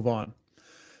 and we'll move on.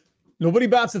 Nobody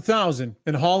bats 1,000,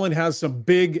 and Holland has some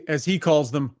big, as he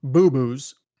calls them,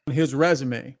 boo-boos on his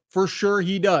resume. For sure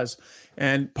he does.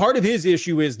 And part of his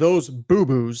issue is those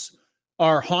boo-boos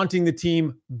are haunting the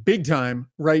team big time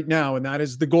right now, and that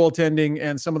is the goaltending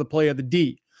and some of the play of the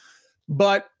D.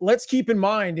 But let's keep in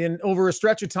mind, over a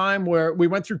stretch of time where we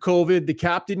went through COVID, the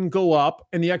cap didn't go up,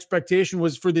 and the expectation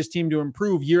was for this team to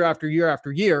improve year after year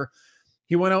after year.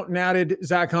 He went out and added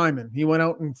Zach Hyman. He went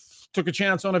out and took a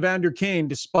chance on Evander Kane,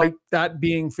 despite that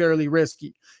being fairly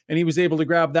risky. And he was able to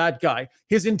grab that guy.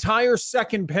 His entire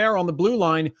second pair on the blue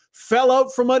line fell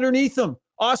out from underneath him.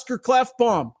 Oscar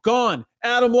Klefbom, gone.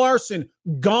 Adam Larson,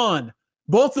 gone.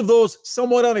 Both of those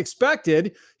somewhat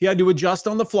unexpected. He had to adjust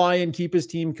on the fly and keep his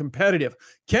team competitive.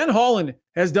 Ken Holland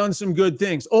has done some good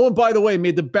things. Oh, and by the way,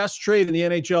 made the best trade in the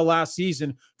NHL last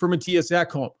season for Matthias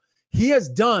Ekholm. He has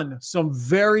done some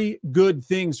very good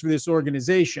things for this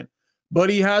organization, but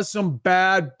he has some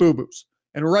bad boo-boos.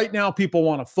 And right now, people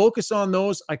want to focus on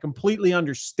those. I completely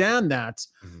understand that.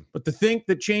 But to think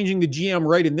that changing the GM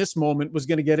right in this moment was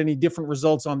going to get any different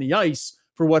results on the ice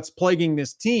for what's plaguing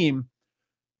this team,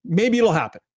 maybe it'll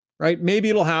happen, right? Maybe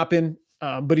it'll happen,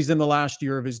 but he's in the last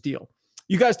year of his deal.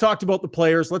 You guys talked about the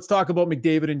players. Let's talk about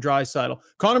McDavid and Draisaitl.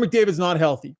 Connor McDavid's not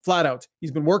healthy, flat out.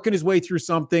 He's been working his way through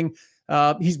something.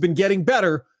 He's been getting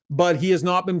better, but he has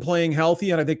not been playing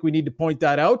healthy, and I think we need to point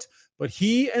that out. But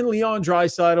he and Leon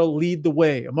Draisaitl lead the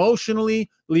way, emotionally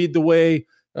lead the way,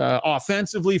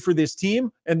 offensively for this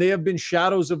team, and they have been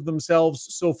shadows of themselves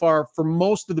so far for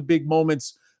most of the big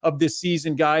moments of this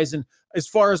season, guys. And as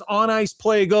far as on-ice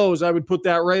play goes, I would put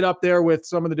that right up there with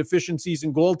some of the deficiencies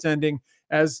in goaltending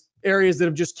as areas that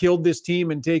have just killed this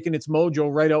team and taken its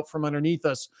mojo right out from underneath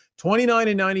us. 29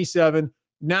 and 97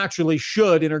 naturally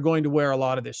should and are going to wear a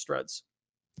lot of this, Struds.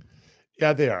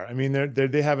 Yeah, they are. I mean,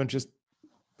 they haven't just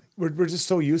we're just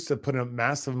so used to putting a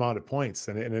massive amount of points,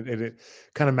 and it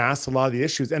kind of masks a lot of the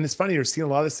issues. And it's funny, you're seeing a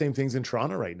lot of the same things in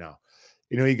Toronto right now.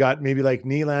 You know, you got maybe like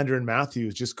Nylander and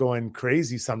Matthews just going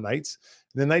crazy some nights,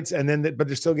 but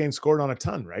they're still getting scored on a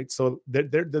ton, right? So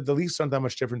the Leafs aren't that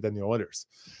much different than the Oilers.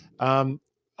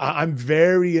 I'm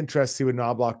very interested to see what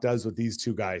Knobloch does with these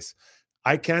two guys.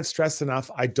 I can't stress enough,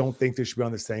 I don't think they should be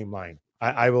on the same line.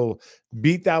 I will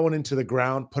beat that one into the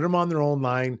ground, put them on their own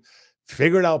line.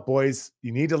 Figure it out, boys.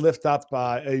 You need to lift up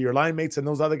your line mates, and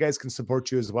those other guys can support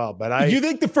you as well. But you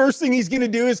think the first thing he's going to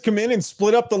do is come in and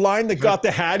split up the line that got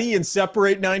the Hattie and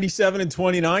separate 97 and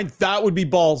 29? That would be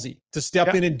ballsy to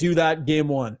step in and do that game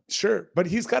one. Sure, but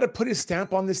he's got to put his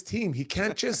stamp on this team. He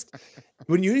can't just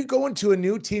when you go into a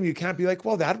new team, you can't be like,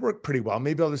 well, that worked pretty well.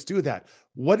 Maybe I'll just do that.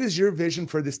 What is your vision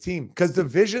for this team? Because the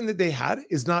vision that they had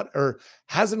is not or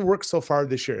hasn't worked so far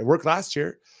this year. It worked last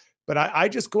year. But I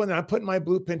just go in there. I'm putting my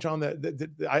blueprint on I'm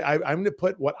going to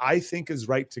put what I think is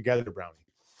right together, Brownie.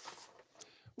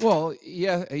 Well,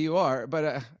 yeah, you are.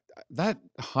 But that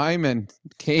Hyman,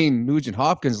 Kane, Nugent,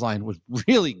 Hopkins line was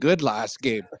really good last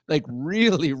game. Like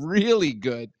really, really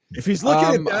good. If he's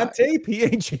looking at that tape, he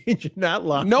ain't changing that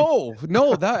line. No.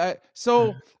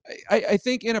 So I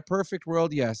think in a perfect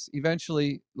world, yes,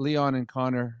 eventually Leon and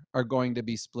Connor are going to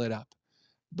be split up.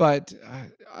 But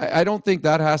I don't think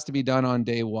that has to be done on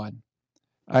day one.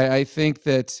 I think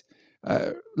that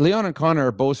Leon and Connor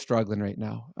are both struggling right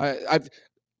now.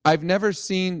 I've never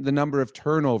seen the number of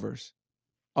turnovers,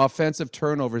 offensive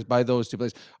turnovers by those two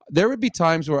players. There would be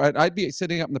times where I'd be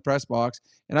sitting up in the press box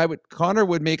and Connor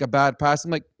would make a bad pass.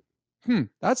 I'm like,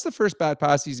 that's the first bad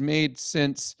pass he's made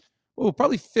since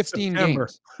probably 15 September.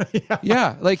 games.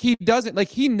 Yeah, like he doesn't, like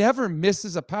he never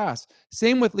misses a pass.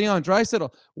 Same with Leon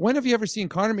Draisaitl. When have you ever seen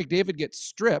Connor McDavid get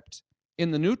stripped in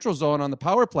the neutral zone on the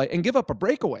power play and give up a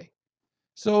breakaway?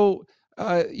 So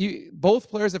both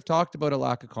players have talked about a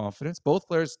lack of confidence. Both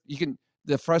players,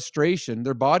 the frustration,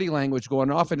 their body language going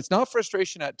off, and it's not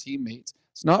frustration at teammates.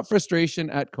 It's not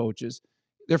frustration at coaches.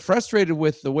 They're frustrated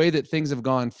with the way that things have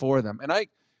gone for them. And I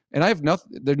have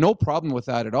there's no problem with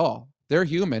that at all. They're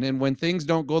human, and when things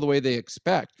don't go the way they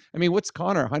expect, I mean, what's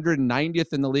Connor,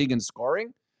 190th in the league in scoring?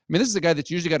 I mean, this is a guy that's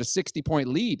usually got a 60-point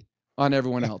lead on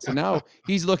everyone else. And now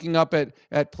he's looking up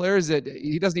at players that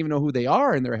he doesn't even know who they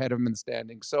are, and they're ahead of him in the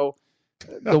standings. So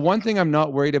the one thing I'm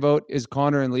not worried about is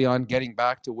Connor and Leon getting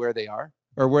back to where they are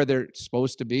or where they're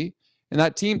supposed to be. And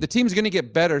the team's going to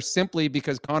get better simply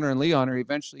because Connor and Leon are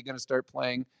eventually going to start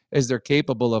playing as they're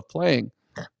capable of playing.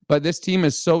 But this team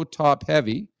is so top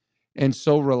heavy and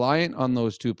so reliant on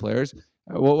those two players.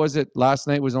 What was it? Last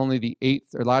night was only the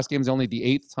eighth, or last game is only the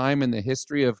 8th time in the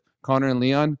history of Connor and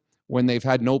Leon when they've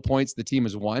had no points, the team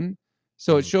has won.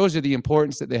 So it shows you the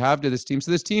importance that they have to this team.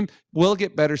 So this team will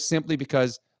get better simply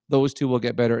because those two will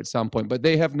get better at some point, but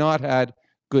they have not had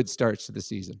good starts to the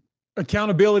season.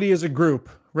 Accountability as a group,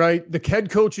 right? The head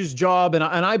coach's job, and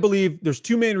I believe there's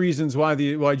two main reasons why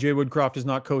Jay Woodcroft is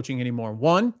not coaching anymore.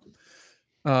 One,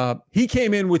 he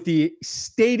came in with the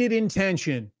stated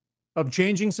intention of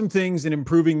changing some things and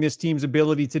improving this team's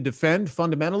ability to defend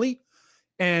fundamentally.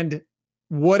 And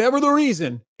whatever the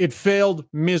reason, it failed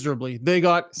miserably. They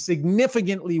got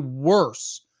significantly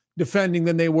worse defending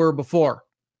than they were before.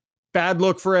 Bad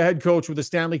look for a head coach with a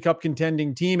Stanley Cup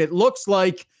contending team. It looks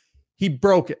like he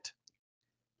broke it.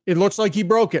 It looks like he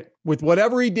broke it. With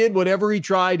whatever he did, whatever he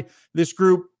tried, this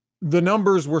group, the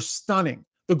numbers were stunning.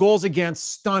 The goals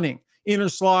against, stunning. Inner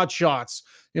slot shots,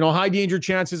 high danger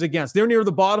chances against. They're near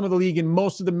the bottom of the league in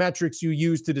most of the metrics you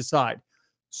use to decide.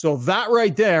 So that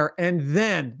right there, and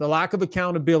then the lack of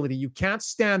accountability. You can't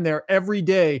stand there every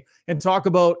day and talk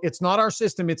about it's not our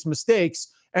system, it's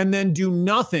mistakes, and then do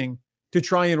nothing to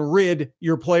try and rid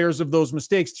your players of those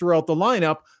mistakes throughout the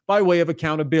lineup by way of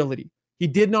accountability. He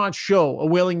did not show a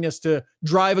willingness to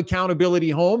drive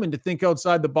accountability home and to think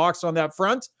outside the box on that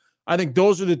front. I think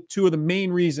those are the two of the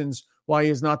main reasons why he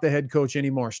is not the head coach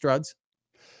anymore. Struds?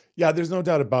 Yeah, there's no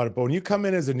doubt about it. But when you come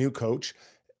in as a new coach,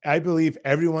 I believe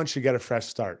everyone should get a fresh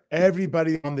start.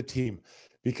 Everybody on the team.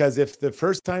 Because if the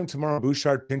first time tomorrow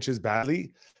Bouchard pinches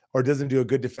badly or doesn't do a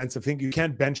good defensive thing, you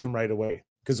can't bench him right away.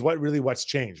 Because what's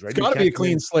changed, right? It's got to be a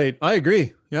clean slate. I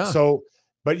agree. Yeah. So,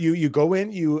 but you go in,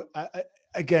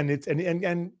 again, it's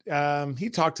and he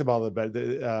talked about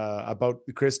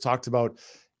Chris talked about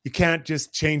you can't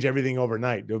just change everything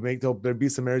overnight. There'll be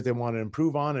some areas they want to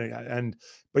improve on,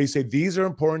 but you say these are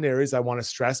important areas I want to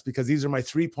stress because these are my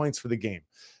 3 points for the game.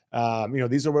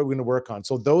 These are what we're going to work on.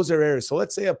 So those are areas. So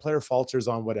let's say a player falters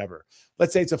on whatever.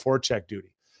 Let's say it's a forecheck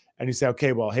duty, and you say,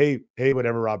 okay, well, hey,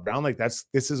 whatever, Rob Brown,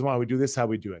 this is why we do this, how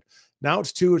we do it. Now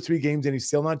it's 2 or 3 games and he's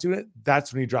still not doing it.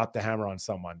 That's when you drop the hammer on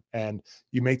someone and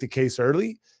you make the case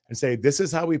early and say, this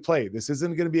is how we play. This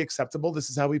isn't going to be acceptable. This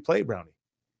is how we play, Brownie.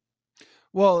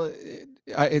 Well,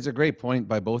 it's a great point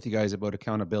by both you guys about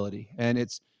accountability. And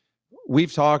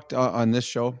we've talked on this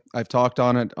show. I've talked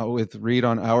on it with Reed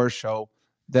on our show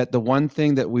that the one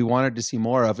thing that we wanted to see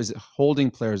more of is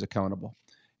holding players accountable.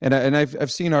 And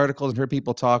I've seen articles and heard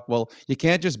people talk, well, you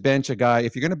can't just bench a guy.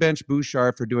 If you're going to bench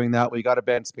Bouchard for doing that, well, you got to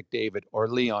bench McDavid or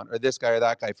Leon or this guy or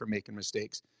that guy for making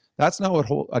mistakes. That's not what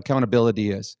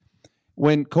accountability is.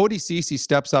 When Cody Ceci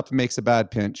steps up and makes a bad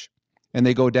pinch and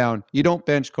they go down, you don't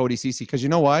bench Cody Ceci because you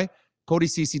know why? Cody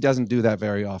Ceci doesn't do that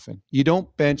very often. You don't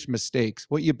bench mistakes.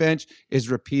 What you bench is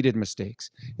repeated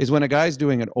mistakes. Is when a guy's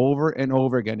doing it over and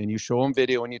over again and you show him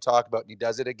video and you talk about it and he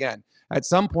does it again. At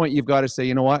some point, you've got to say,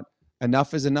 you know what?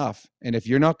 Enough is enough. And if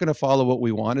you're not going to follow what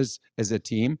we want as a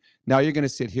team, now you're going to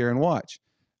sit here and watch.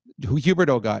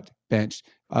 Huberdeau got benched.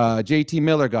 JT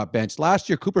Miller got benched. Last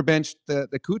year, Cooper benched the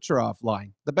Kucherov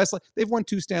line. The best line. They've won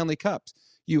 2 Stanley Cups.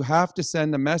 You have to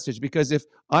send a message because if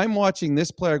I'm watching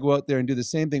this player go out there and do the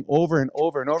same thing over and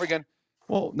over and over again,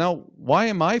 well, now why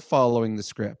am I following the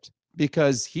script?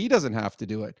 Because he doesn't have to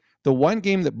do it. The one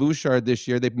game that Bouchard this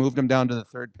year, they've moved him down to the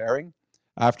 3rd pairing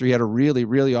after he had a really,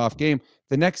 really off game.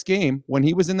 The next game, when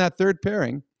he was in that 3rd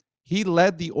pairing, he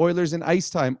led the Oilers in ice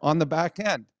time on the back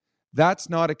end. That's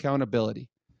not accountability.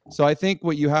 So I think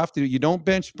what you have to do, you don't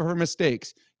bench for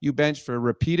mistakes. You bench for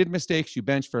repeated mistakes. You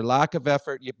bench for lack of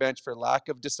effort. You bench for lack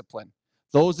of discipline.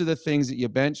 Those are the things that you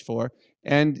bench for.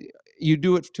 And you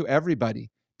do it to everybody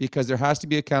because there has to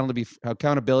be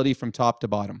accountability from top to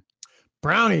bottom.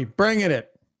 Brownie, bringing it.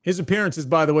 His appearances,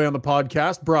 by the way, on the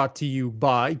podcast brought to you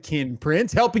by Kin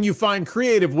Print, helping you find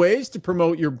creative ways to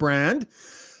promote your brand.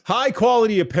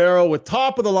 High-quality apparel with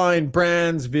top-of-the-line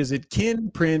brands. Visit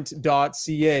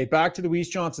kinprint.ca. Back to the Weiss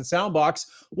Johnson Soundbox.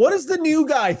 What does the new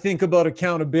guy think about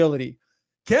accountability?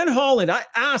 Ken Holland, I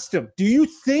asked him, do you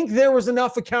think there was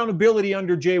enough accountability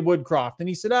under Jay Woodcroft? And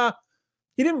he said,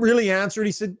 he didn't really answer it.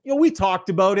 He said, we talked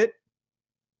about it.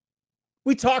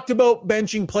 We talked about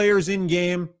benching players in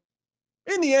game.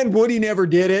 In the end, Woody never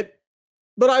did it,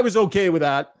 but I was okay with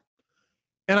that.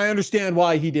 And I understand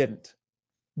why he didn't.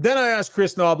 Then I asked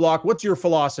Chris Knobloch, what's your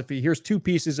philosophy? Here's 2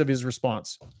 pieces of his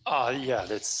response. Yeah,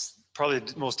 that's probably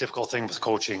the most difficult thing with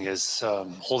coaching is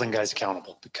holding guys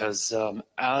accountable, because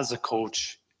as a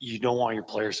coach, you don't want your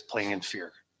players playing in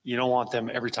fear. You don't want them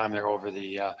every time they're over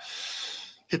the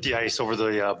hit the ice, over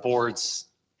the boards.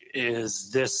 Is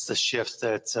this the shift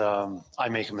that I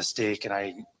make a mistake and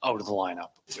I out of the lineup?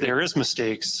 If there is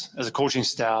mistakes as a coaching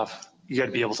staff, you got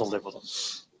to be able to live with them.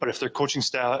 But if they're coaching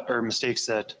staff or mistakes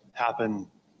that happen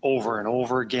over and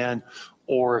over again,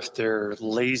 or if they're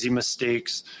lazy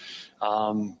mistakes,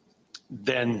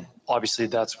 then obviously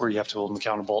that's where you have to hold them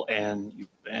accountable. And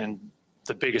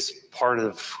the biggest part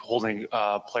of holding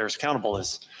players accountable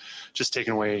is just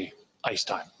taking away ice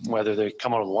time, whether they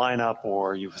come out of the lineup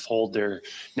or you withhold their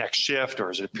next shift,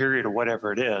 or is it a period, or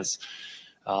whatever it is.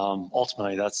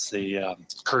 Ultimately, that's the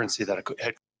currency that a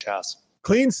head coach has.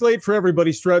 Clean slate for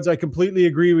everybody, Struds. I completely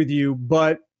agree with you,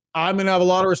 but I'm going to have a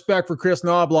lot of respect for Chris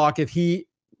Knobloch if he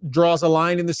draws a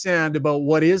line in the sand about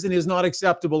what is and is not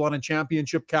acceptable on a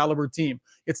championship caliber team.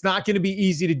 It's not going to be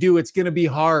easy to do. It's going to be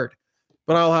hard,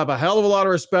 but I'll have a hell of a lot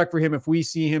of respect for him if we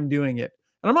see him doing it.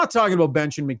 And I'm not talking about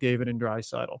benching McDavid and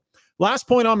Draisaitl. Last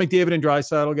point on McDavid and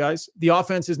Draisaitl, guys, the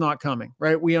offense is not coming,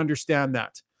 right? We understand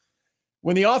that.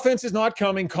 When the offense is not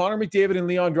coming, Connor McDavid and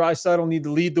Leon Draisaitl need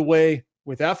to lead the way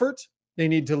with effort. They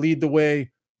need to lead the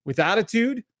way with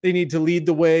attitude. They need to lead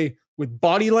the way with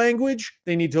body language.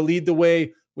 They need to lead the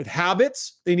way with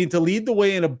habits. They need to lead the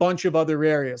way in a bunch of other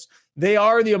areas. They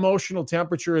are the emotional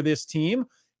temperature of this team.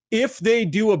 If they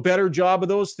do a better job of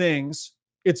those things,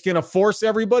 it's going to force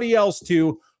everybody else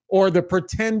to, or the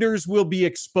pretenders will be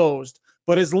exposed.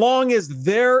 But as long as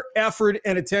their effort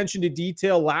and attention to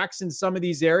detail lacks in some of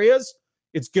these areas,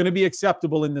 it's going to be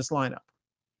acceptable in this lineup.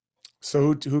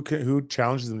 So who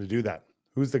challenges them to do that?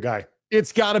 Who's the guy?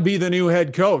 It's got to be the new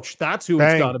head coach. That's who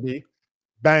it's got to be.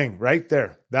 Bang, right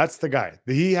there. That's the guy.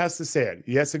 He has to say it.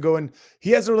 He has to go, and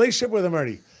he has a relationship with him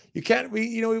already. You can't,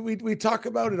 we talk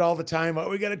about it all the time. Oh,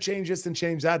 we got to change this and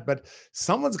change that. But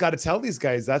someone's got to tell these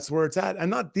guys that's where it's at.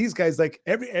 And not these guys, like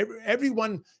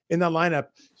everyone in the lineup,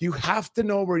 you have to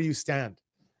know where you stand,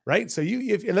 right? So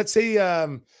if let's say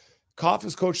Koff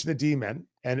is coaching the D-men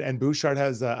and Bouchard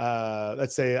has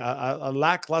let's say a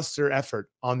lackluster effort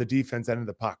on the defense end of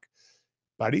the puck.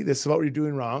 Buddy, this is what you're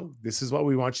doing wrong. This is what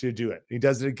we want you to do it. He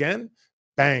does it again.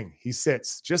 Bang, he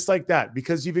sits just like that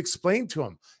because you've explained to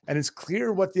him and it's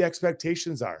clear what the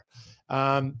expectations are.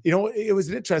 It was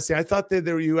interesting. I thought that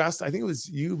you asked, I think it was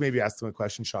you maybe asked him a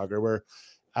question, Shagar, where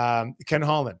Ken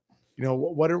Holland,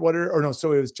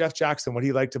 so it was Jeff Jackson, what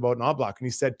he liked about Knobloch. And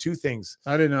he said 2 things.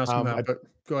 I didn't ask him that, but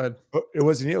go ahead. It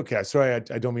wasn't you. Okay. Sorry. I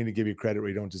don't mean to give you credit where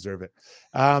you don't deserve it.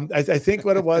 I think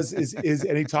what it was is,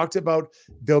 and he talked about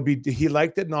he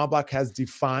liked that Knobloch has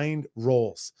defined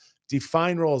roles.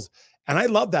 And I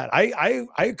love that.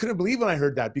 I couldn't believe when I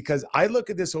heard that, because I look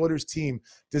at this Oilers team.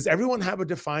 Does everyone have a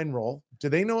defined role? Do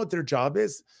they know what their job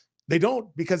is? They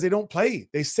don't, because they don't play.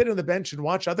 They sit on the bench and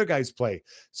watch other guys play.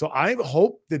 So I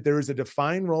hope that there is a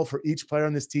defined role for each player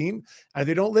on this team. And if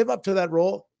they don't live up to that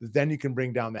role, then you can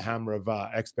bring down the hammer of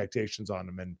expectations on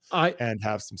them and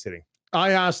have some sitting.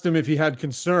 I asked him if he had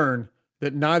concern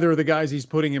that neither of the guys he's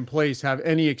putting in place have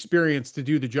any experience to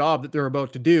do the job that they're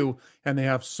about to do, and they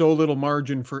have so little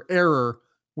margin for error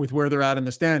with where they're at in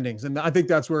the standings. And I think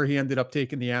that's where he ended up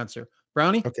taking the answer.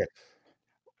 Brownie? Okay.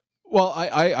 Well,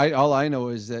 I all I know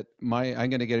is that I'm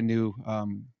going to get a new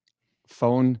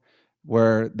phone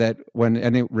when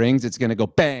it rings, it's going to go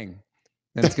bang.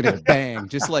 And it's going to go bang,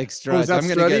 just like Struds. I'm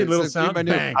going to get a little sound.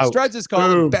 Bang. Struds is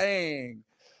called bang.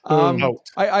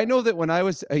 I know that when I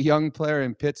was a young player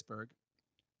in Pittsburgh,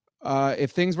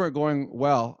 if things weren't going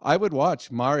well, I would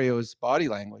watch Mario's body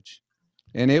language,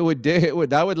 and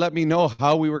that would let me know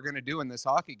how we were going to do in this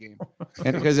hockey game.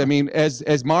 And because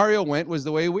as Mario went was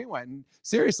the way we went. And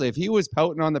seriously, if he was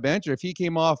pouting on the bench or if he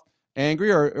came off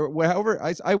angry or however,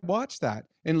 I watched that.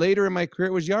 And later in my career,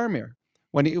 it was Jaromir.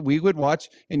 When we would watch,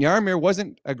 and Jaromir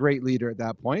wasn't a great leader at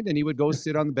that point, and he would go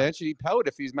sit on the bench and he'd pout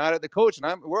if he's mad at the coach.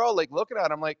 And we're all like looking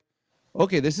at him like,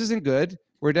 okay, this isn't good.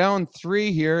 We're down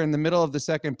 3 here in the middle of the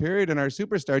second period, and our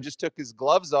superstar just took his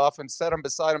gloves off and set him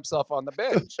beside himself on the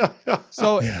bench.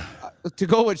 So to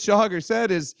go what Shagar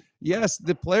said is, yes,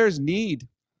 the players need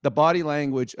the body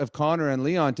language of Connor and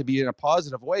Leon to be in a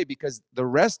positive way, because the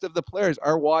rest of the players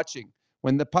are watching.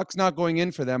 When the puck's not going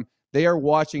in for them, they are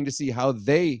watching to see how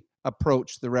they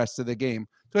approach the rest of the game.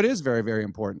 So it is very, very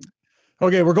important.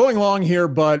 Okay, we're going long here,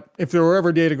 but if there were ever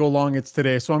a day to go long, it's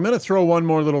today. So I'm going to throw one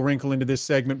more little wrinkle into this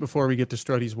segment before we get to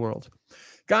Struddy's World.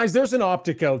 Guys, there's an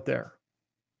optic out there.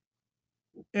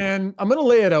 And I'm going to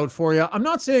lay it out for you. I'm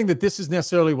not saying that this is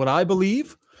necessarily what I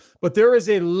believe, But there is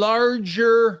a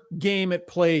larger game at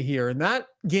play here, and that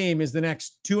game is the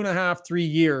next 2.5, 3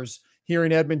 years here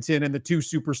in Edmonton and the two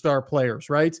superstar players,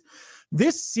 right?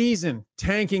 This season,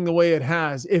 tanking the way it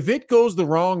has, if it goes the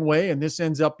wrong way and this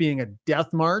ends up being a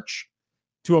death march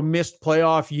to a missed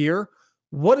playoff year,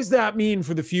 what does that mean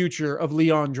for the future of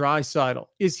Leon Draisaitl?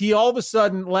 Is he all of a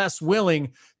sudden less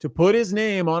willing to put his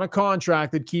name on a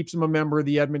contract that keeps him a member of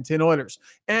the Edmonton Oilers?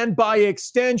 And by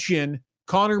extension,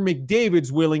 Connor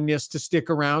McDavid's willingness to stick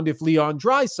around if Leon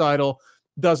Draisaitl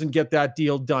doesn't get that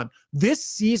deal done. This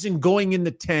season going in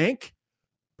the tank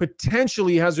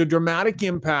potentially has a dramatic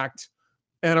impact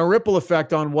and a ripple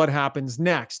effect on what happens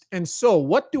next. And so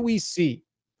what do we see?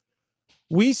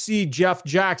 We see Jeff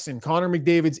Jackson, Connor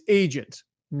McDavid's agent,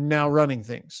 now running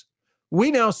things. We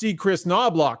now see Chris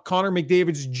Knobloch, Connor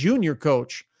McDavid's junior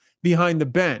coach, behind the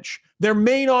bench. Their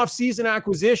main offseason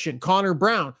acquisition, Connor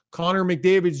Brown, Connor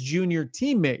McDavid's junior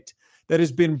teammate, that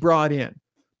has been brought in.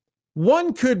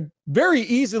 One could very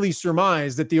easily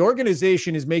surmise that the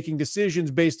organization is making decisions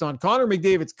based on Connor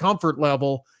McDavid's comfort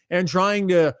level and trying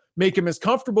to make him as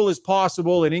comfortable as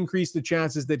possible and increase the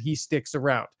chances that he sticks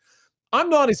around. I'm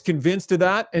not as convinced of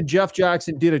that, and Jeff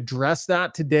Jackson did address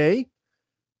that today.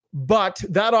 But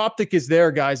that optic is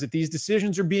there, guys, that these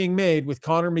decisions are being made with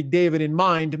Connor McDavid in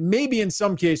mind, maybe in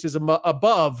some cases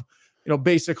above,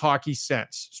 basic hockey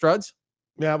sense. Struds?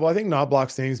 Yeah, well, I think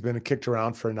Knobloch's name's been kicked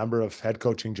around for a number of head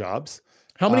coaching jobs.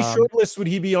 How many shortlists would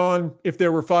he be on if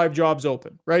there were 5 jobs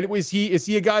open, right? Is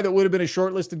he a guy that would have been a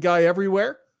shortlisted guy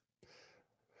everywhere?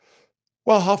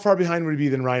 Well, how far behind would he be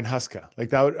than Ryan Huska? Like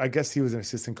that, I guess he was an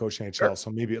assistant coach in NHL, Sure. So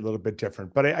maybe a little bit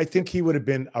different. But I think he would have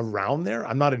been around there.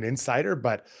 I'm not an insider,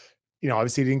 but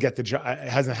obviously he didn't get the job.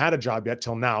 Hasn't had a job yet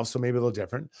till now, so maybe a little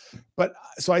different. But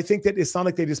so I think that it's not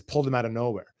like they just pulled him out of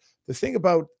nowhere. The thing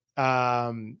about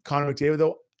Connor McDavid,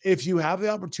 though, if you have the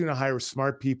opportunity to hire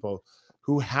smart people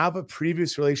who have a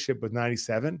previous relationship with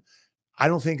 97, I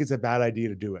don't think it's a bad idea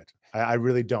to do it. I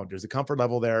really don't. There's a comfort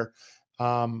level there.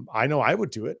 I know I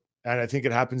would do it. And I think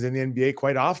it happens in the NBA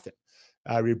quite often.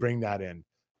 We bring that in.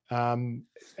 And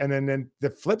then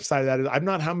the flip side of that is I'm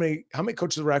not how many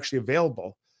coaches were actually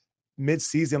available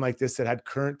mid-season like this that had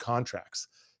current contracts,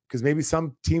 because maybe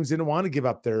some teams didn't want to give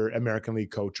up their American League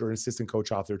coach or assistant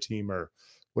coach off their team or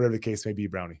whatever the case may be,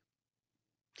 Brownie.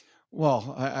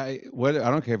 Well, I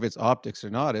don't care if it's optics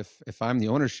or not. If I'm the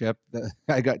ownership,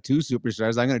 I got 2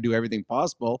 superstars, I'm going to do everything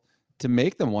possible to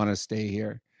make them want to stay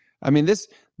here. I mean, this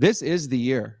is the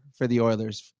year for the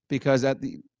Oilers, because at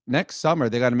the next summer,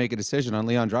 they got to make a decision on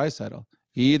Leon Draisaitl.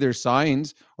 He either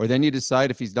signs, or then you decide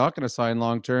if he's not going to sign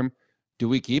long-term, do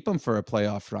we keep him for a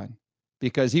playoff run?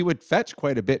 Because he would fetch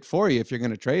quite a bit for you if you're going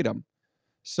to trade him.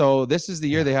 So this is the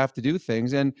year they have to do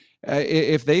things. And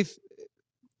if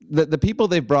the people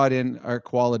they've brought in are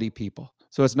quality people.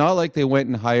 So it's not like they went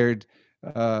and hired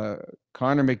Connor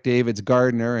McDavid's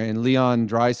gardener and Leon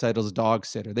Draisaitl's dog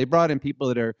sitter. They brought in people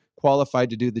that are qualified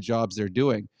to do the jobs they're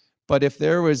doing. But if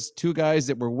there was 2 guys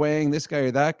that were weighing this guy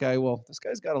or that guy, well, this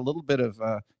guy's got a little bit of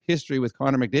history with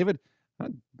Connor McDavid.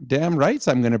 Damn rights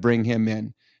I'm going to bring him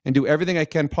in and do everything I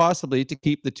can possibly to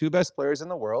keep the 2 best players in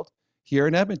the world here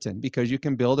in Edmonton, because you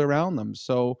can build around them.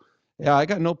 So, yeah, I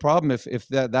got no problem if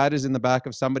that is in the back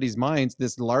of somebody's minds,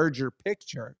 this larger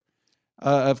picture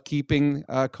of keeping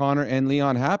Connor and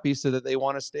Leon happy so that they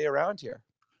want to stay around here.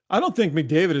 I don't think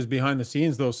McDavid is behind the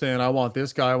scenes, though, saying, I want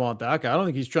this guy, I want that guy. I don't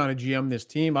think he's trying to GM this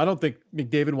team. I don't think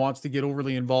McDavid wants to get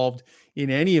overly involved in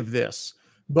any of this.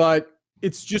 But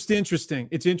it's just interesting.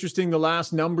 It's interesting the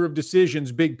last number of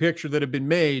decisions, big picture, that have been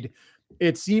made.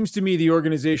 It seems to me the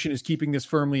organization is keeping this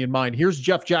firmly in mind. Here's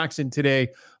Jeff Jackson today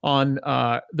on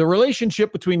the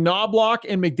relationship between Knobloch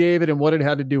and McDavid and what it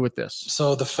had to do with this.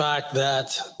 So the fact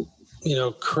that,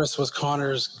 Chris was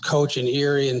Connor's coach in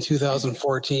Erie in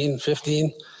 2014,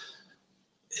 15,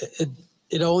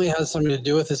 it only has something to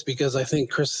do with this because I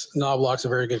think Chris Knobloch's a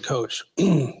very good coach.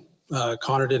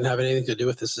 Connor didn't have anything to do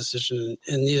with this decision,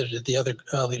 and neither did the other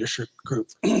leadership group.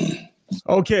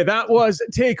 Okay, that was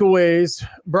Takeaways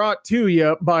brought to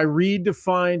you by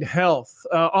Redefined Health.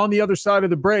 On the other side of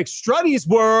the break, Struddy's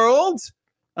World,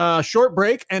 short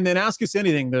break, and then Ask Us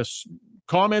Anything. The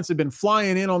comments have been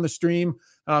flying in on the stream,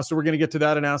 so we're going to get to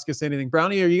that and Ask Us Anything.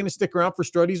 Brownie, are you going to stick around for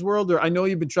Struddy's World? Or I know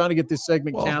you've been trying to get this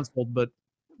segment canceled, but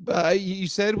you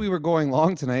said we were going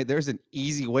long tonight. There's an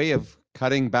easy way of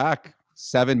cutting back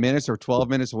 7 minutes or 12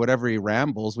 minutes or whatever he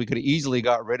rambles. We could have easily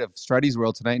got rid of Struddy's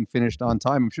World tonight and finished on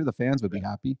time. I'm sure the fans would be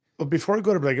happy. Well, before we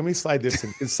go to break, let me slide this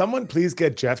in. Can someone please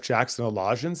get Jeff Jackson a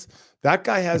lozenge? That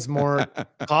guy has more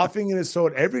coughing in his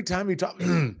throat every time he talks.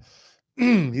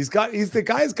 He's the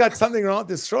guy's got something wrong with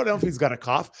his throat. I don't know if he's got a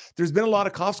cough. There's been a lot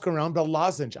of coughs going around, but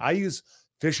lozenge. I use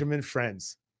Fisherman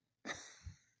Friends.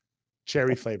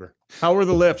 Cherry flavor. How are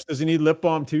the lips? Does he need lip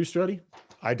balm too, Struddy?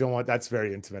 I don't want, that's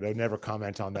very intimate. I would never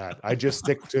comment on that. I just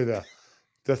stick to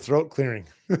the throat clearing.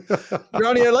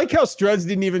 Brownie, I like how Struds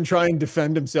didn't even try and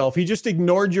defend himself. He just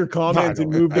ignored your comments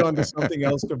and moved on to something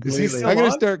else completely. I'm going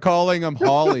to start calling him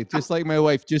Holly, just like my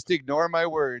wife. Just ignore my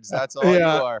words. That's all you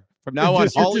are. From now on,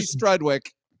 Holly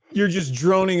Strudwick. You're just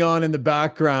droning on in the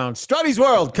background. Struddy's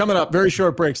World coming up. Very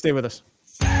short break. Stay with us.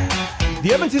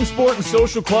 The Edmonton Sport and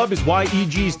Social Club is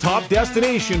YEG's top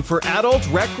destination for adult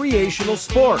recreational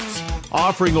sports,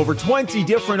 offering over 20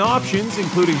 different options,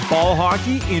 including ball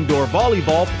hockey, indoor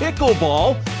volleyball,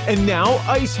 pickleball, and now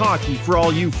ice hockey for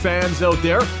all you fans out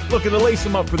there looking to lace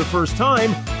them up for the first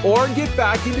time or get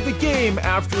back into the game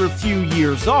after a few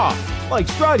years off, like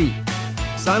Struddy.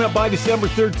 Sign up by December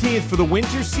 13th for the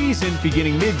winter season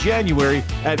beginning mid-January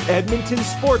at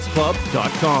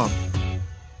edmontonsportsclub.com.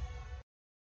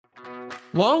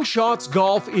 Long Shots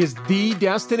Golf is the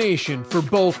destination for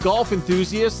both golf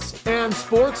enthusiasts and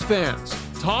sports fans.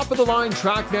 Top-of-the-line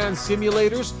TrackMan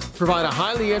simulators provide a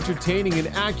highly entertaining and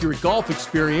accurate golf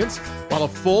experience, while a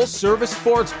full-service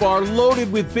sports bar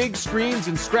loaded with big screens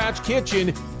and scratch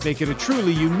kitchen make it a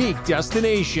truly unique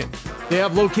destination. They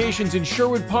have locations in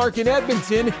Sherwood Park in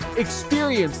Edmonton.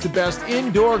 Experience the best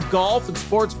indoor golf and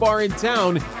sports bar in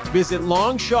town. Visit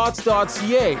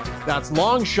longshots.ca. That's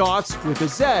longshots with a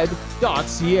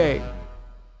Z.ca.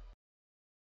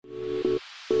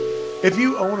 If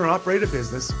you own or operate a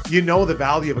business, you know the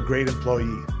value of a great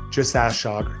employee. Just ask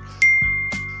Schauger.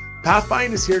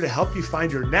 Pathfind is here to help you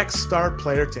find your next star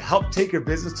player to help take your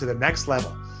business to the next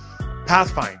level.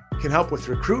 Pathfind can help with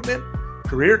recruitment,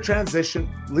 career transition,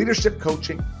 leadership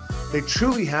coaching. They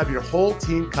truly have your whole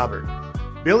team covered.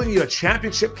 Building you a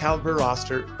championship caliber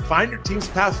roster. Find your team's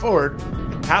path forward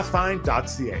at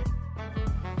pathfind.ca.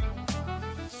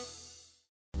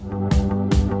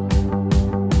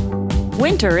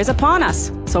 Winter is upon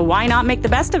us, so why not make the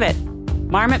best of it?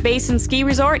 Marmot Basin Ski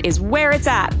Resort is where it's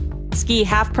at. Ski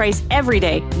half price every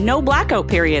day, no blackout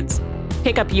periods.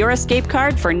 Pick up your escape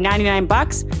card for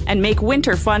 $99 and make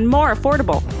winter fun more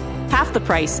affordable. Half the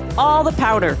price, all the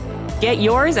powder. Get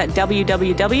yours at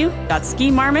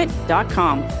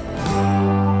www.skimarmot.com.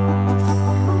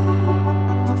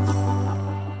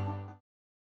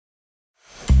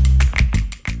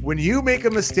 When you make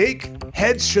a mistake,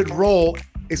 heads should roll.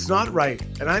 It's not right.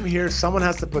 And I'm here. Someone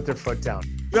has to put their foot down.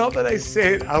 Now that I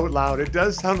say it out loud, it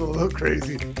does sound a little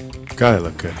crazy. God, I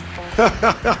look good.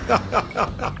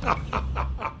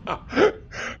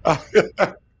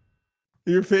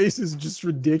 Your face is just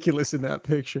ridiculous in that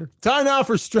picture. Time now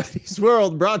for Struddy's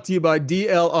World, brought to you by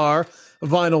DLR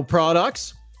Vinyl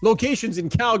Products. Locations in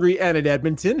Calgary and at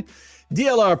Edmonton.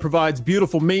 DLR provides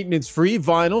beautiful maintenance-free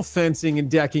vinyl, fencing,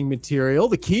 and decking material.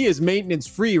 The key is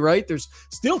maintenance-free, right? There's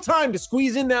still time to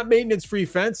squeeze in that maintenance-free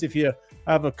fence if you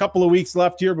have a couple of weeks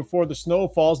left here before the snow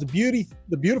falls. The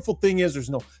beautiful thing is there's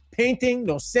no painting,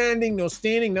 no sanding, no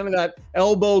staining, none of that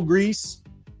elbow grease,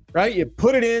 right? You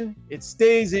put it in, it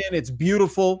stays in, it's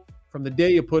beautiful from the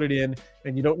day you put it in,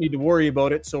 and you don't need to worry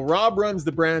about it. So Rob runs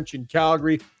the branch in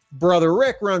Calgary. Brother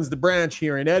Rick runs the branch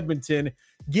here in Edmonton.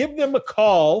 Give them a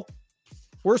call.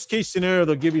 Worst case scenario,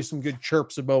 they'll give you some good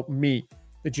chirps about me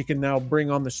that you can now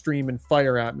bring on the stream and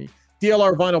fire at me.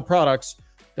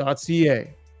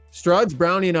 DLRvinylproducts.ca. Struds,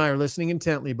 Brownie, and I are listening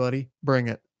intently, buddy. Bring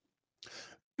it.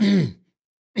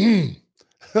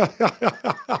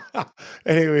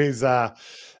 Anyways, I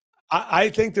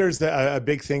think there's a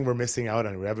big thing we're missing out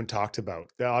on. We haven't talked about.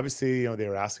 Obviously, they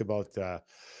were asked about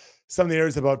some of the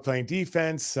areas about playing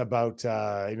defense, about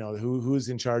who's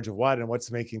in charge of what and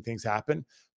what's making things happen.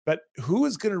 But who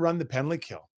is going to run the penalty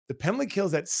kill? The penalty kill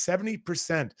is at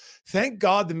 70%. Thank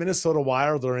God the Minnesota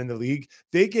Wild are in the league.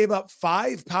 They gave up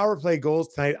 5 power play goals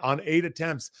tonight on 8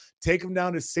 attempts. Take them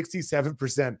down to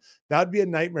 67%. That would be a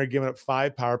nightmare, giving up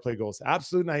 5 power play goals.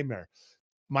 Absolute nightmare.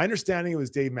 My understanding, it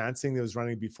was Dave Mansing that was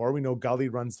running before. We know Gully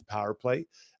runs the power play.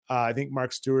 I think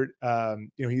Mark Stewart,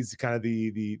 he's kind of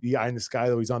the eye in the sky,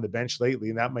 though he's on the bench lately,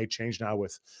 and that might change now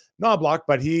with Knobloch,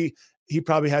 but he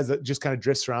probably has just kind of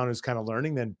drifts around and is kind of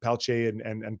learning. Then Pelche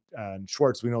and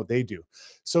Schwartz, we know what they do.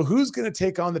 So who's going to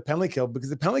take on the penalty kill? Because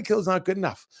the penalty kill is not good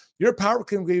enough. Your power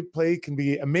play can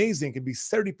be amazing, can be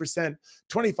 30%,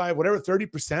 25, whatever,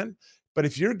 30%. But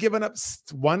if you're giving up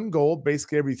 1 goal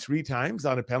basically every 3 times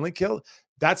on a penalty kill,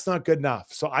 that's not good enough.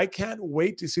 So I can't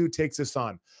wait to see who takes this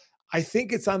on. I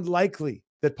think it's unlikely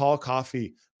that Paul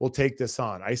Coffey will take this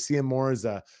on. I see him more as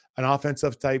an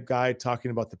offensive type guy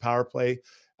talking about the power play.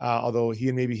 Although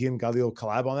maybe he and Galil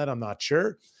collab on that, I'm not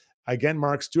sure. Again,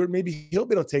 Mark Stewart, maybe he'll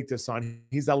be able to take this on.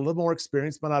 He's got a little more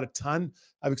experience, but not a ton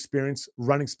of experience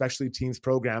running specialty teams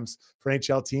programs for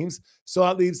NHL teams. So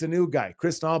that leaves the new guy,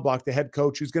 Chris Knobloch, the head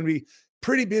coach, who's going to be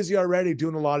pretty busy already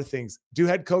doing a lot of things. Do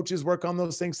head coaches work on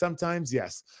those things sometimes?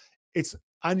 Yes. It's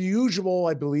unusual,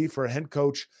 I believe, for a head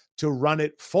coach to run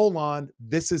it full on.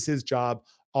 This is his job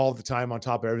all the time on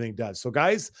top of everything he does. So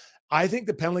guys, I think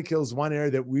the penalty kill is one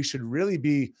area that we should really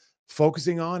be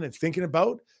focusing on and thinking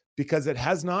about, because it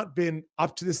has not been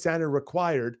up to the standard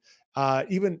required,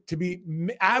 even to be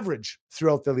average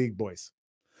throughout the league, boys.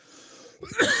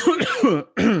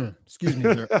 Excuse me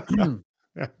there.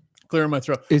 Clearing my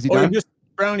throat. Is he done?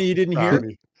 Brownie, you didn't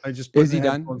hear? I just is he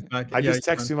done? I just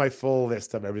texted you my full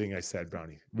list of everything I said,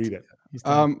 Brownie. Read it.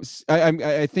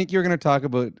 I think you're going to talk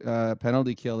about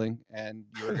penalty killing, and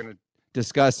you're going to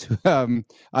discuss. I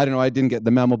don't know. I didn't get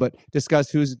the memo, but discuss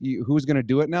who's going to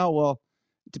do it now. Well,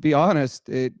 to be honest,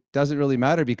 it doesn't really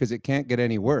matter because it can't get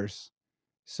any worse.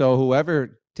 So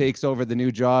whoever takes over the new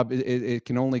job, it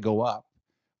can only go up.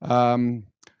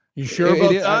 You sure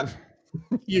about that?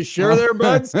 You sure there,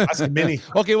 buds? That's a mini.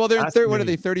 Okay, well, they're third. What are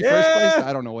they? 31st place?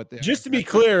 I don't know what they are. Just to be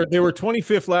clear, they were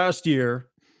 25th last year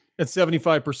at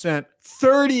 75%.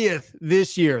 30th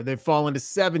this year. They've fallen to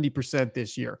 70%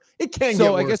 this year. It can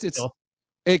get worse. I guess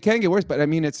it can get worse, but I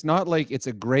mean, it's not like it's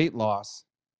a great loss.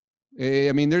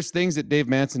 I mean, there's things that Dave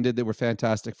Manson did that were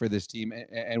fantastic for this team,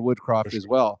 and Woodcroft as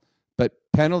well. But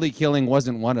penalty killing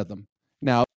wasn't one of them.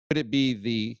 Now, could it be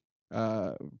the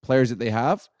players that they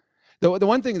have? The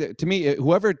one thing that, to me,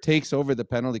 whoever takes over the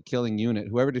penalty killing unit,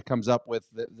 whoever comes up with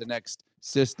the next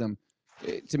system,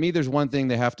 to me, there's one thing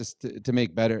they have to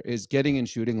make better is getting in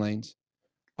shooting lanes.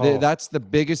 That's the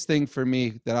biggest thing for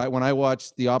me. When I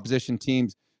watch the opposition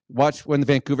teams, watch when the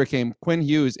Vancouver came, Quinn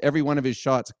Hughes, every one of his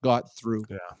shots got through.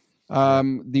 Yeah.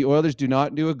 The Oilers do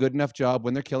not do a good enough job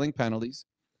when they're killing penalties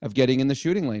of getting in the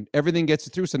shooting lane. Everything gets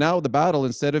through. So now the battle,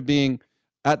 instead of being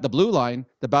at the blue line,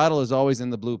 the battle is always in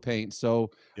the blue paint. So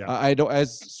I don't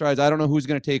know who's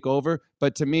going to take over,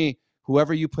 but to me,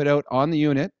 whoever you put out on the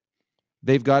unit,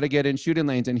 they've got to get in shooting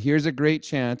lanes. And here's a great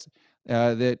chance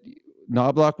that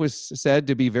Knobloch was said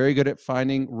to be very good at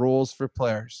finding roles for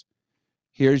players.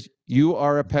 You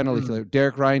are a penalty killer.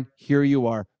 Derek Ryan, here you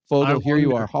are. Fogle, here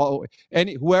you are. Holloway, and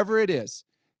whoever it is,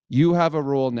 you have a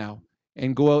role now,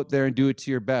 and go out there and do it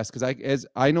to your best. Because as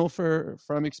I know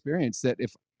from experience, that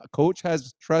if a coach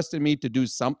has trusted me to do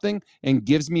something and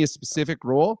gives me a specific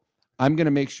role, I'm going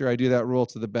to make sure I do that role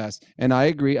to the best. And I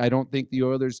agree. I don't think the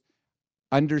Oilers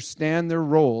understand their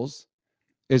roles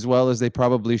as well as they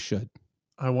probably should.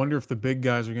 I wonder if the big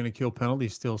guys are going to kill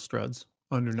penalties still, Struds,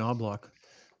 under Knobloch.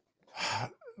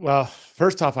 Well,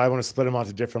 first off, I want to split them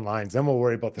onto different lines. Then we'll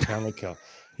worry about the penalty kill.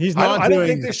 He's not. I don't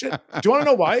think they should. Do you want to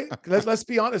know why? Let's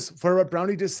be honest. For what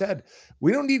Brownie just said,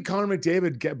 we don't need Connor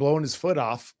McDavid blowing his foot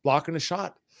off, blocking a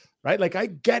shot, right? Like, I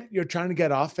get you're trying to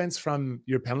get offense from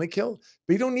your penalty kill,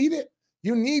 but you don't need it.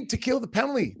 You need to kill the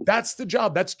penalty. That's the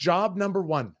job. That's job number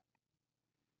one.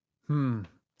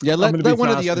 Yeah, let one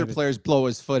of the other players blow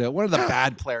his foot out. One of the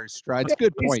bad players, Strides.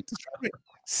 Good point.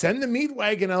 Send the meat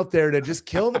wagon out there to just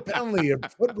kill the penalty. Your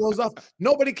foot blows off.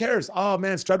 Nobody cares. Oh,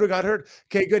 man, Strudwick got hurt.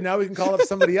 Okay, good. Now we can call up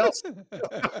somebody else.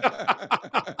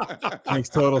 Makes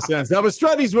total sense. That was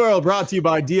Struddy's World, brought to you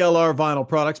by DLR Vinyl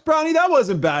Products. Brownie, that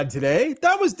wasn't bad today.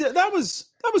 That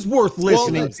was worth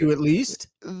listening to, at least.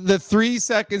 The 3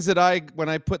 seconds when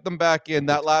I put them back in,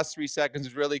 that last 3 seconds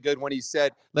was really good when he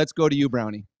said, "Let's go to you,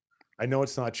 Brownie." I know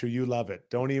it's not true. You love it.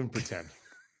 Don't even pretend.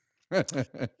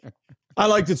 I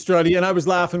liked it, Struddy, and I was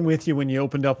laughing with you when you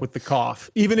opened up with the cough.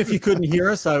 Even if you couldn't hear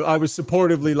us, I was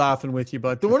supportively laughing with you.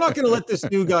 But we're not going to let this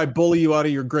new guy bully you out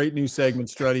of your great new segment,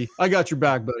 Struddy. I got your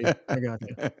back, buddy. I got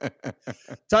you.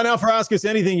 Time now for Ask Us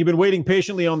Anything. You've been waiting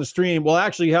patiently on the stream. Well,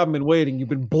 actually, you haven't been waiting. You've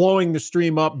been blowing the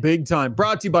stream up big time.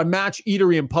 Brought to you by Match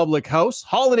Eatery and Public House.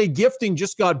 Holiday gifting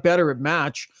just got better at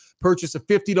Match. Purchase a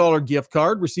 $50 gift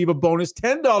card, receive a bonus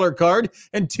 $10 card,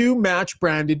 and 2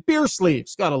 Match-branded beer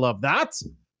sleeves. Gotta love that.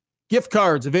 Gift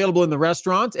cards available in the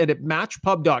restaurant and at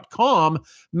matchpub.com.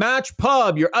 Match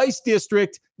Pub, your Ice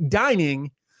District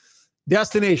dining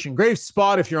destination. Great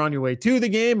spot if you're on your way to the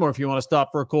game or if you want to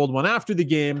stop for a cold one after the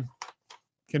game.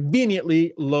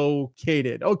 Conveniently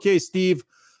located. Okay, Steve,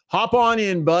 hop on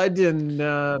in, bud. And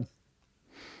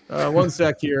one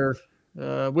sec here.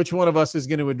 Which one of us is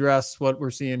going to address what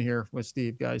we're seeing here with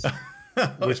Steve, guys?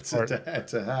 Which part?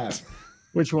 It's a hat.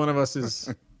 Which one of us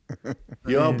is...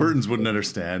 Albertans wouldn't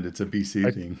understand. It's a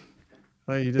BC thing.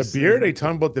 The beard? Are you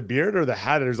talking about the beard or the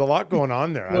hat? There's a lot going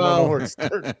on there. I don't know where to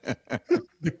start.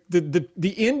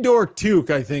 The indoor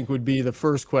toque, I think, would be the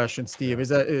first question, Steve. Is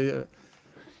that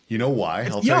you know why?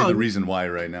 I'll tell you the reason why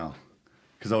right now.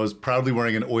 Because I was proudly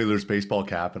wearing an Oilers baseball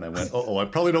cap, and I went, I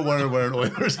probably don't want to wear an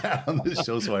Oilers hat on this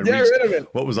show, so I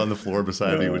reached what was on the floor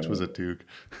beside me, which was a toque.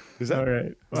 Is that all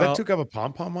right? Does that toque have a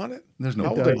pom-pom on it? There's no. How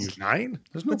old are you? 9?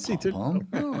 There's no pom-pom.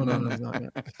 No.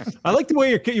 I like the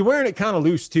way you're wearing it kind of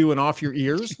loose too and off your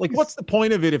ears. Like, what's the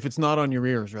point of it if it's not on your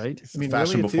ears, right? I mean,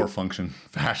 fashion really before function.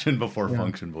 Fashion before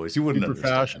function, boys. You wouldn't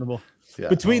understand. Fashionable. Yeah.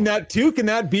 Between that toque and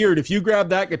that beard, if you grab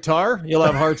that guitar, you'll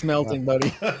have hearts melting, buddy.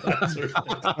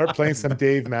 Start playing some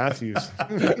Dave Matthews.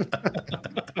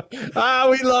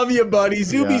 We love you, buddy.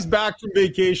 Zuby's back from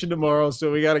vacation tomorrow, so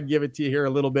we got to give it to you here a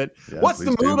little bit. Yeah, what's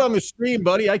the mood on the stream,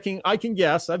 buddy? I can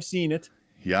guess. I've seen it.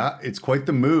 Yeah, it's quite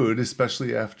the mood,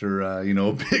 especially after a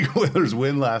big Oilers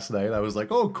win last night. I was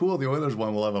like, oh, cool, the Oilers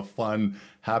won. We'll have a fun,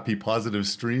 happy, positive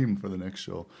stream for the next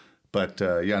show. But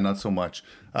not so much.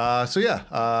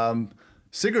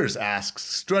 Siggers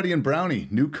asks, Struddy and Brownie,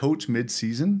 new coach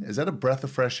mid-season. Is that a breath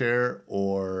of fresh air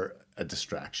or a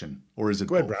distraction? Or is it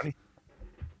Go ahead, both? Brownie.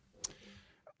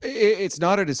 It's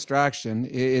not a distraction.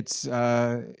 It's,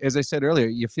 as I said earlier,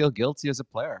 you feel guilty as a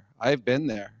player. I've been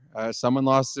there. Someone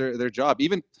lost their job.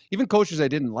 Even coaches I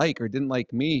didn't like or didn't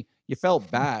like me, you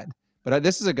felt bad. But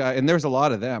this is a guy, and there's a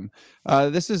lot of them.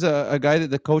 This is a guy that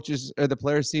the coaches or the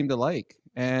players seem to like.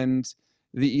 And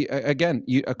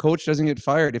a coach doesn't get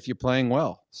fired if you're playing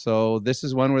well. So this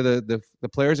is one where the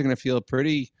players are going to feel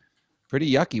pretty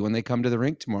yucky when they come to the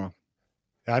rink tomorrow.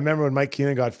 I remember when Mike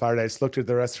Keenan got fired, I just looked at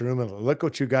the rest of the room and look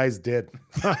what you guys did.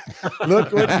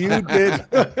 Look what you did.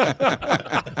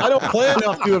 I don't play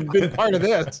enough to have been part of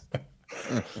this.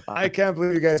 I can't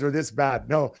believe you guys were this bad.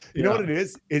 No, you know what it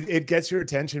is? It gets your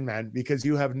attention, man, because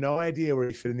you have no idea where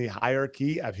you fit in the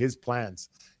hierarchy of his plans.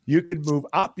 You could move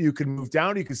up, you could move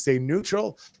down, you could stay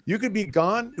neutral, you could be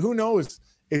gone. Who knows?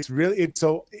 It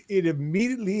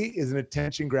immediately is an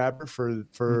attention grabber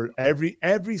for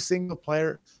every single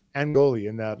player and goalie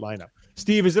in that lineup.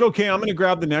 Steve, is it okay? I'm going to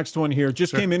grab the next one here.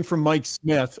 Just came in from Mike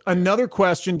Smith. Another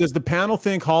question: does the panel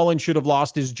think Holland should have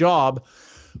lost his job,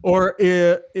 or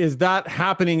is that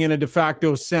happening in a de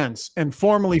facto sense? And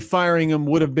formally firing him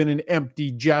would have been an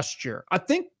empty gesture. I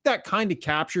think that kind of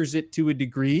captures it to a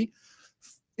degree.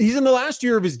 He's in the last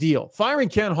year of his deal. Firing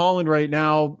Ken Holland right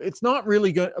now, it's not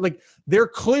really good. Like, they're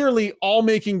clearly all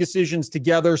making decisions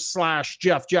together /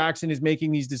 Jeff Jackson is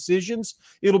making these decisions.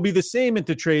 It'll be the same at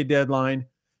the trade deadline,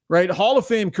 right? Hall of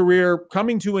Fame career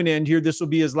coming to an end here. This will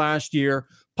be his last year.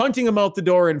 Punting him out the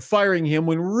door and firing him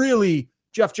when really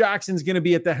Jeff Jackson's going to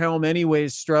be at the helm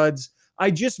anyways, Struds. I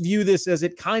just view this as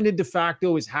it kind of de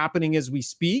facto is happening as we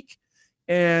speak.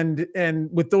 And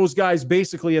with those guys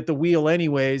basically at the wheel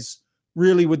anyways,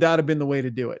 really, would that have been the way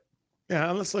to do it? Yeah,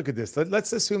 and let's look at this.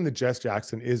 Let's assume that Jeff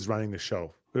Jackson is running the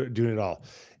show, doing it all.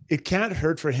 It can't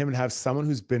hurt for him to have someone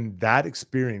who's been that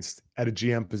experienced at a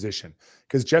GM position,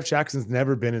 because Jeff Jackson's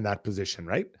never been in that position,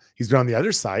 right? He's been on the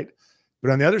other side,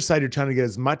 but on the other side, you're trying to get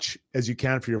as much as you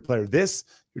can for your player. This,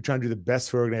 you're trying to do the best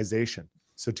for organization.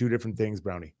 So two different things,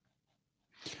 Brownie.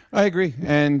 I agree.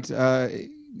 And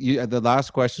the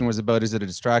last question was about, is it a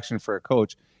distraction for a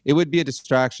coach? It would be a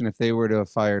distraction if they were to have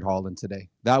fired Holland today.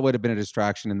 That would have been a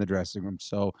distraction in the dressing room.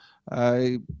 So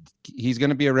he's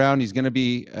going to be around. He's going to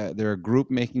be they're a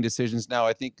group making decisions now.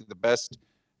 I think the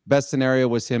best scenario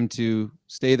was him to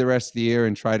stay the rest of the year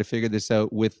and try to figure this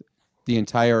out with the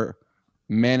entire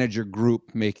manager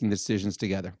group making decisions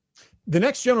together. The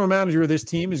next general manager of this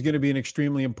team is going to be an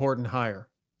extremely important hire,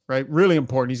 right? Really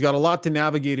important. He's got a lot to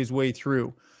navigate his way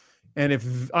through. And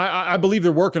if I believe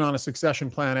they're working on a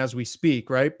succession plan as we speak,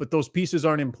 right? But those pieces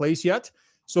aren't in place yet.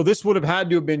 So this would have had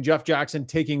to have been Jeff Jackson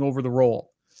taking over the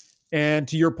role. And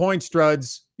to your point,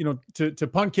 Struds, to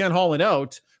punt Ken Holland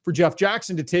out for Jeff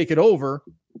Jackson to take it over,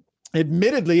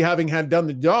 admittedly having done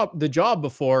the job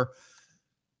before,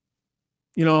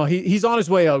 he's on his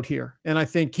way out here. And I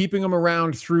think keeping him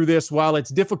around through this, while it's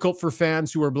difficult for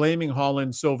fans who are blaming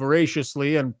Holland so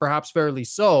voraciously and perhaps fairly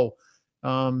so,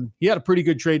 he had a pretty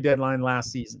good trade deadline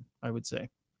last season, I would say.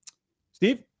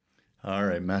 Steve? All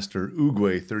right. Master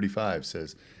Uguay 35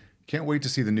 says, can't wait to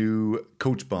see the new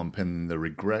coach bump and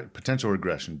the potential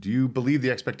regression. Do you believe the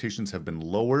expectations have been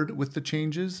lowered with the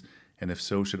changes? And if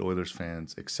so, should Oilers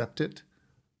fans accept it?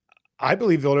 I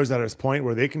believe the Oilers are at this point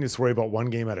where they can just worry about one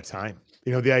game at a time.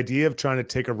 The idea of trying to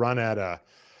take a run at a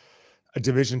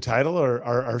division title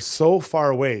are so far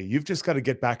away. You've just got to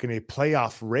get back in a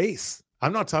playoff race.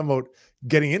 I'm not talking about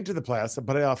getting into the playoffs, a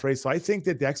playoff race. So I think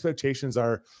that the expectations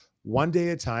are one day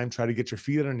at a time, try to get your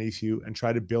feet underneath you and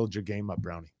try to build your game up,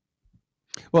 Brownie.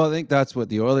 Well, I think that's what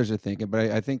the Oilers are thinking,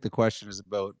 but I think the question is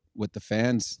about what the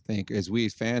fans think. As we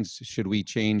as fans, should we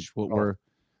change what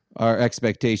our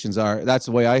expectations are? That's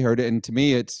the way I heard it, and to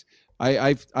me, it's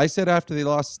I said after they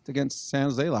lost against San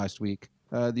Jose last week,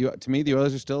 to me the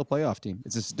Oilers are still a playoff team.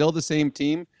 It's still the same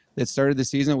team that started the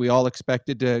season. We all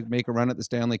expected to make a run at the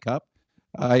Stanley Cup.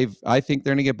 I think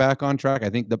they're going to get back on track. I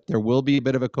think that there will be a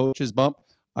bit of a coach's bump.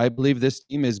 I believe this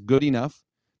team is good enough.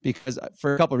 Because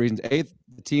for a couple of reasons. A,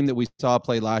 the team that we saw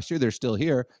play last year, they're still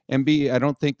here. And B, I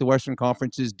don't think the Western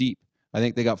Conference is deep. I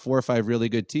think they got 4 or 5 really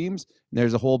good teams. And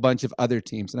there's a whole bunch of other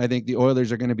teams. And I think the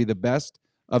Oilers are going to be the best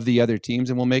of the other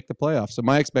teams and will make the playoffs. So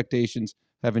my expectations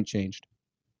haven't changed.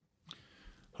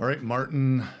 All right,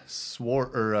 Martin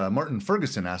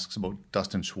Ferguson asks about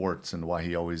Dustin Schwartz and why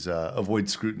he always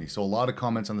avoids scrutiny. So a lot of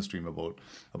comments on the stream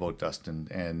about Dustin.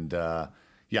 And do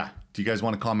you guys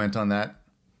want to comment on that?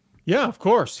 Yeah, of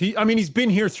course. He's been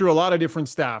here through a lot of different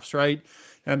staffs, right?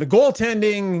 And the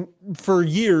goaltending for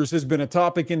years has been a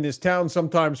topic in this town,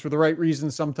 sometimes for the right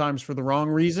reasons, sometimes for the wrong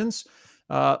reasons.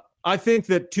 I think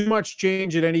that too much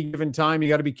change at any given time, you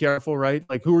got to be careful, right?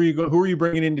 Like who are you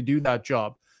bringing in to do that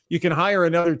job? You can hire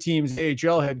another team's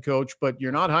AHL head coach, but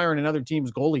you're not hiring another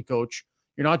team's goalie coach.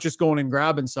 You're not just going and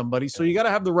grabbing somebody. So you got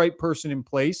to have the right person in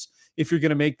place if you're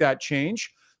going to make that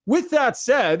change. With that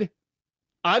said,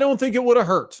 I don't think it would have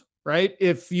hurt. Right?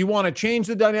 If you want to change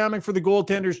the dynamic for the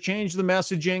goaltenders, change the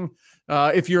messaging.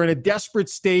 If you're in a desperate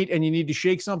state and you need to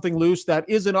shake something loose, that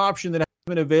is an option that has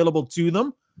been available to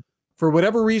them. For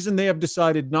whatever reason, they have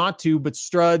decided not to. But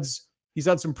Struds, he's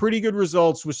had some pretty good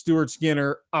results with Stuart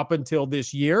Skinner up until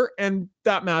this year, and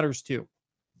that matters too.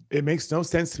 It makes no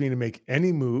sense to me to make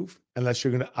any move unless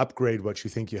you're going to upgrade what you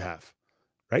think you have.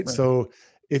 Right? So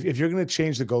if you're going to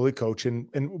change the goalie coach, and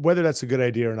whether that's a good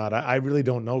idea or not, I really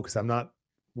don't know because I'm not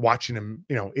watching him,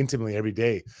 intimately every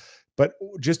day, but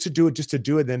just to do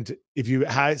it. Then if you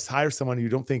hire someone you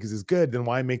don't think is as good, then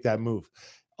why make that move?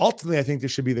 Ultimately, I think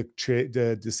this should be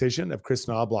the decision of Chris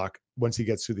Knobloch once he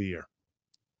gets through the year.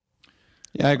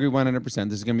 Yeah, I agree 100%.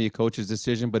 This is going to be a coach's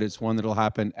decision, but it's one that'll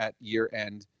happen at year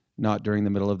end, not during the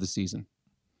middle of the season.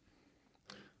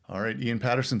 All right. Ian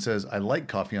Patterson says, I like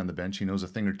Coffee on the bench. He knows a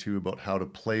thing or two about how to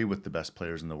play with the best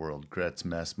players in the world. Gretz,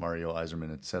 Mess, Mario,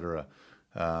 Yzerman, etc.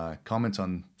 Comments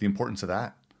on the importance of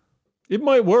that? It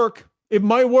might work. I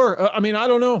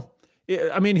don't know.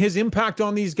 His impact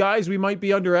on these guys, we might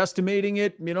be underestimating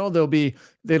it.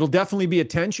 There'll definitely be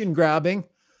attention grabbing.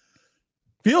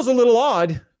 Feels a little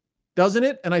odd, doesn't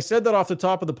it? And I said that off the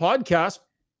top of the podcast,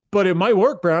 but it might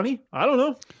work, Brownie. I don't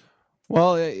know.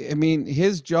 Well,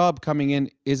 his job coming in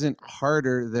isn't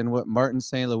harder than what Martin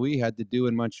St. Louis had to do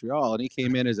in Montreal. And he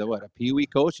came in as a peewee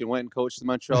coach and went and coached the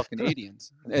Montreal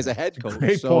Canadiens as a head coach.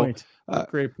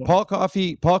 Great point.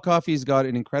 Paul Coffey's got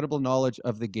an incredible knowledge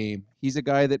of the game. He's a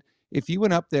guy that if you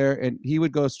went up there and he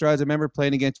would go, Struds, I remember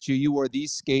playing against you. You wore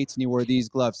these skates and you wore these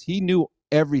gloves. He knew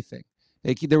everything.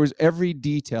 There was every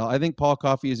detail. I think Paul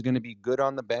Coffey is going to be good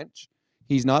on the bench.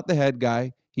 He's not the head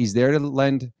guy. He's there to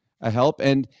lend a help,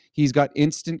 and he's got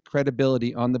instant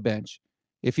credibility on the bench.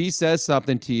 If he says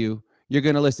something to you, you're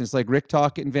going to listen. It's like Rick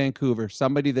Tocchet in Vancouver,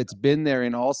 somebody that's been there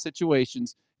in all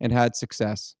situations and had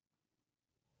success.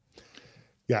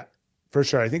 Yeah, for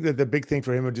sure. I think that the big thing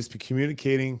for him would just be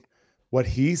communicating what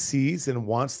he sees and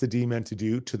wants the D-men to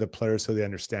do to the players so they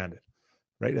understand it,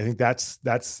 right? I think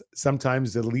that's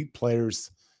sometimes the elite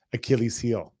players' Achilles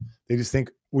heel. They just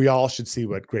think we all should see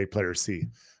what great players see.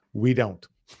 We don't.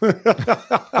 I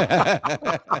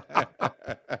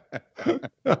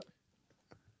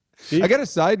got a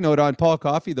side note on Paul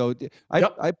Coffey, though.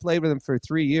 I played with him for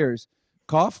 3 years.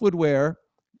 Coff would wear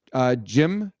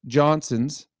Jim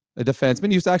Johnson's, a defenseman.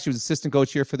 He was assistant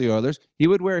coach here for the Oilers. He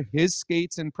would wear his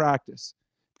skates in practice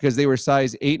because they were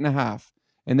size 8.5.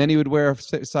 And then he would wear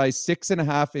size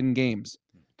 6.5 in games.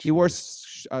 He wore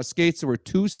skates that were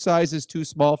 2 sizes too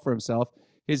small for himself.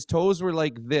 His toes were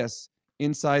like this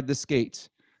inside the skates.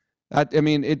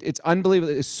 It's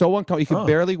unbelievable. It's so uncomfortable. He could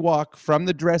barely walk from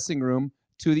the dressing room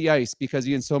to the ice because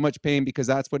he was in so much pain because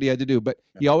that's what he had to do. But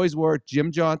he always wore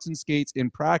Jim Johnson skates in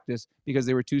practice because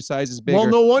they were 2 sizes bigger. Well,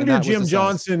 no wonder Jim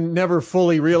Johnson never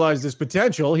fully realized his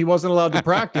potential. He wasn't allowed to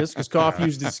practice because Coff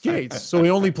used his skates. So he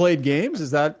only played games.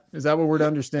 Is that what we're to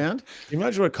understand? Can you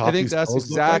imagine what Coffey's I think that's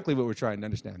exactly what we're trying to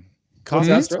understand.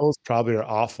 Coffey's toes probably are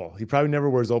awful. He probably never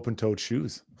wears open-toed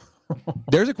shoes.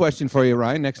 There's a question for you,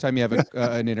 Ryan. Next time you have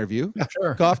an interview,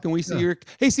 sure. Coff, can we see your?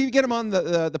 Hey, see if you get him on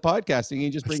the podcasting.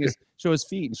 And just show his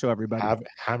feet and show everybody.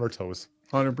 Hammer toes,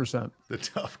 100%. The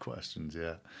tough questions,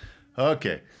 yeah.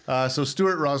 Okay. So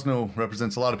Stuart Rosno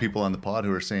represents a lot of people on the pod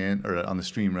who are saying, or on the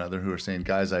stream rather, who are saying,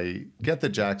 guys, I get that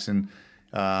Jackson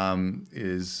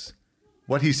is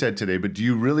what he said today, but do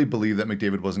you really believe that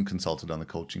McDavid wasn't consulted on the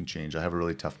coaching change? I have a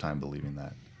really tough time believing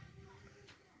that.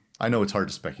 I know it's hard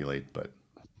to speculate, but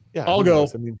yeah, I'll go.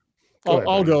 I mean,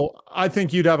 I'll go. I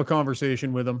think you'd have a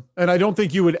conversation with him. And I don't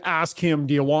think you would ask him,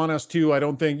 do you want us to? I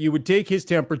don't think you would take his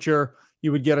temperature.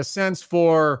 You would get a sense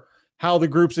for how the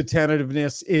group's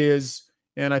attentiveness is.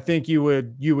 And I think you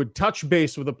would touch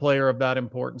base with a player of that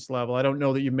importance level. I don't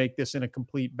know that you make this in a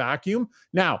complete vacuum.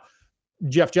 Now,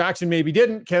 Jeff Jackson maybe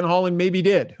didn't. Ken Holland maybe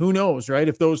did. Who knows, right?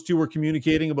 If those two were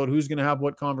communicating about who's going to have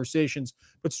what conversations.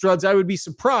 But Struds, I would be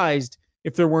surprised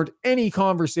if there weren't any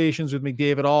conversations with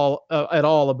McDavid at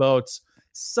all about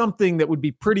something that would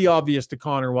be pretty obvious to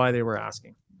Connor why they were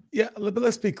asking. Yeah, but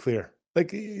let's be clear.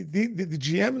 Like the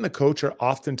GM and the coach are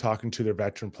often talking to their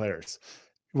veteran players.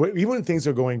 Even when things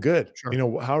are going good, Sure. You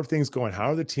know, how are things going? How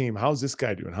are the team? How's this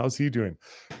guy doing? How's he doing?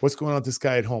 What's going on with this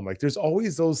guy at home? Like there's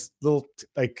always those little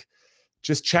like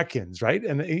just check-ins, right?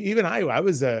 And even I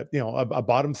was a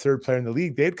bottom third player in the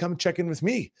league. They'd come check in with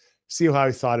me, see how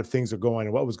I thought if things are going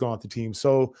and what was going on with the team.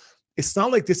 So it's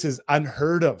not like this is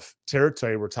unheard of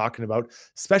territory we're talking about,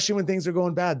 especially when things are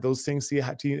going bad. Those things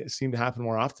seem to happen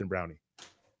more often, Brownie.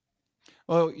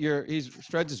 Well,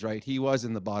 Struds is right. He was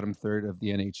in the bottom third of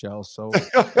the NHL. So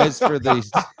as for the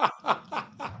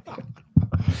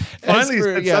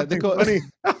funny.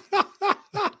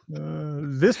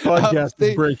 This podcast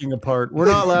is breaking apart. We're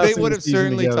not lasting. They would have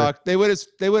certainly together. talked. They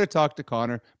would have talked to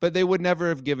Connor, but they would never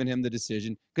have given him the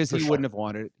decision because he wouldn't have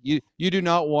wanted it. You do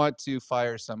not want to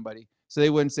fire somebody, so they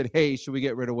wouldn't said, "Hey, should we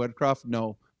get rid of Woodcroft?"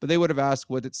 No, but they would have asked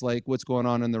what it's like, what's going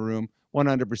on in the room.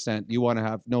 100%. You want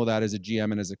to know that as a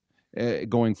GM and as a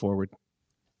going forward.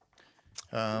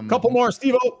 Couple more,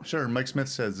 Steve-O. Sure. Mike Smith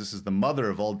says this is the mother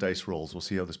of all dice rolls. We'll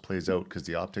see how this plays out because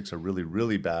the optics are really,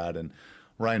 really bad. And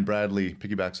Ryan Bradley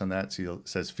piggybacks on that.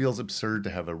 Says feels absurd to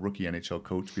have a rookie NHL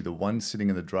coach be the one sitting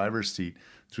in the driver's seat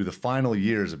through the final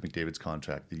years of McDavid's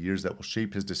contract, the years that will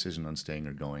shape his decision on staying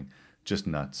or going. Just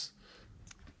nuts.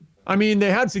 I mean, they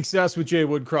had success with Jay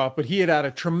Woodcroft, but he had a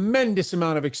tremendous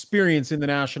amount of experience in the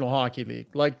National Hockey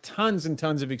League, like tons and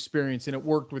tons of experience, and it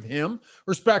worked with him.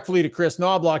 Respectfully to Chris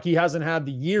Knobloch, he hasn't had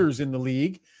the years in the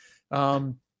league,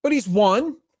 but he's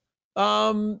won,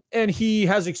 and he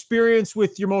has experience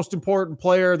with your most important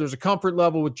player. There's a comfort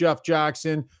level with Jeff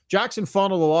Jackson. Jackson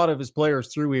funneled a lot of his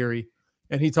players through Erie,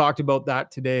 and he talked about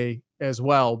that today as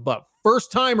well. But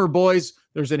first-timer, boys,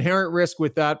 there's inherent risk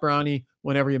with that, Brownie,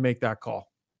 whenever you make that call.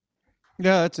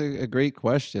 Yeah, that's a great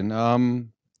question.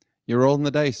 You're rolling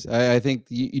the dice. I think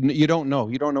you don't know.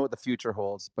 You don't know what the future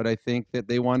holds, but I think that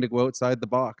they wanted to go outside the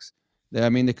box. I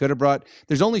mean, they could have brought –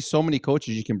 there's only so many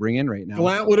coaches you can bring in right now.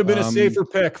 Gallant would have been a safer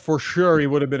pick for sure. He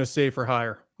would have been a safer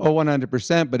hire. Oh,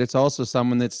 100%, but it's also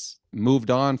someone that's moved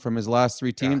on from his last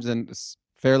three teams and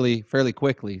fairly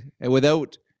quickly and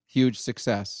without huge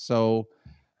success. So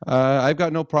I've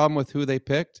got no problem with who they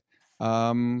picked.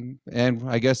 And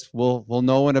I guess we'll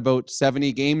know in about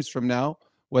 70 games from now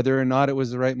whether or not it was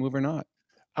the right move or not.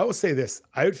 I will say this.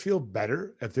 I would feel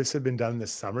better if this had been done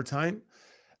this summertime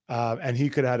and he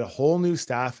could have had a whole new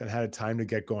staff and had a time to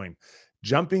get going.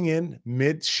 Jumping in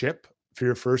mid-ship for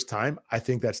your first time, I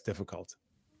think that's difficult.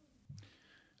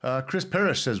 Chris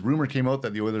Parrish says, rumor came out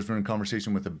that the Oilers were in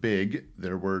conversation with a big,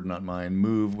 their word, not mine,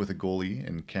 move with a goalie,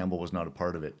 and Campbell was not a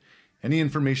part of it. Any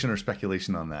information or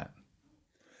speculation on that?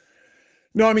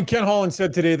 No, I mean, Ken Holland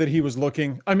said today that he was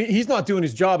looking. I mean, he's not doing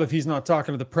his job if he's not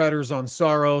talking to the Predators on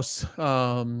Saros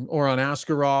or on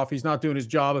Askarov. He's not doing his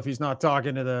job if he's not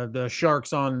talking to the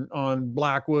Sharks on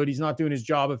Blackwood. He's not doing his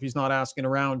job if he's not asking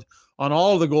around on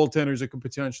all of the goaltenders that could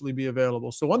potentially be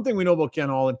available. So one thing we know about Ken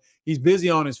Holland, he's busy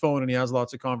on his phone and he has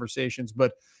lots of conversations.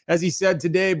 But as he said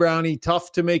today, Brownie,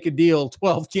 tough to make a deal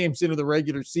 12 games into the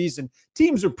regular season.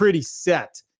 Teams are pretty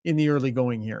set in the early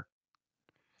going here.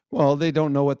 Well, they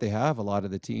don't know what they have. A lot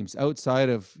of the teams outside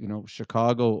of,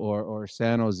 Chicago or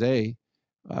San Jose,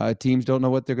 teams don't know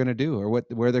what they're going to do or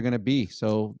where they're going to be.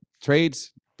 So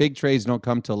big trades don't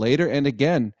come till later. And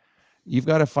again, you've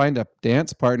got to find a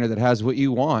dance partner that has what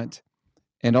you want.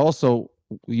 And also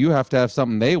you have to have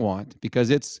something they want because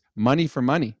it's money for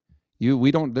money.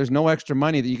 There's no extra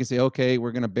money that you can say, okay,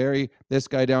 we're going to bury this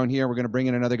guy down here. We're going to bring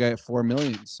in another guy at $4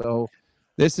 million. So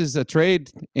this is a trade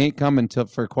ain't coming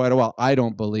for quite a while, I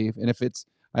don't believe. And if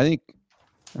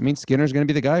Skinner's going to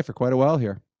be the guy for quite a while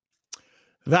here.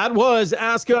 That was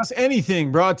Ask Us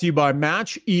Anything, brought to you by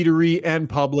Match, Eatery, and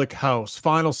Public House.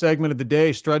 Final segment of the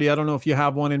day. Struddy, I don't know if you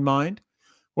have one in mind,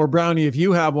 or Brownie, if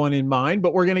you have one in mind,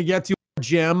 but we're going to get to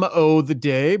Gem of the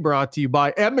Day, brought to you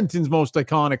by Edmonton's most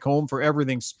iconic home for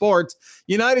everything sports,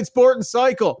 United Sport and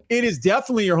Cycle. It is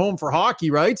definitely your home for hockey,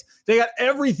 right? They got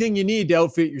everything you need to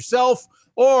outfit yourself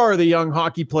or the young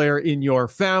hockey player in your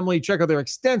family. Check out their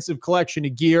extensive collection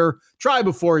of gear. Try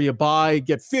before you buy,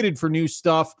 get fitted for new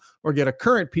stuff, or get a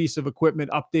current piece of equipment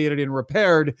updated and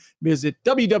repaired. Visit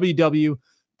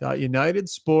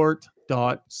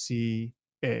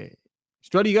www.unitedsport.ca.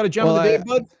 Struddy, you got a gem of the day,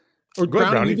 bud? Or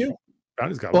Brownie, you do?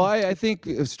 Brownie's got Well, one. I think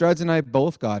Struds and I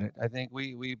both got it. I think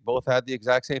we both had the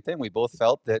exact same thing. We both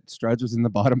felt that Struds was in the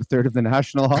bottom third of the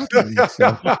National Hockey League.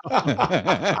 So.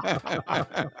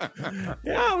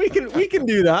 Yeah, we can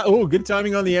do that. Oh, good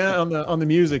timing on the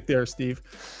music there, Steve.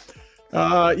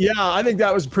 Yeah, I think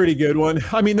that was a pretty good one.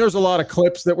 I mean, there's a lot of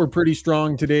clips that were pretty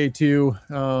strong today too.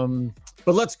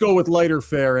 But let's go with lighter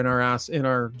fare in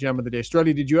our gem of the day.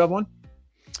 Struddy, did you have one?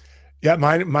 Yeah,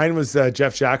 mine was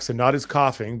Jeff Jackson, not his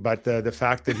coughing, but the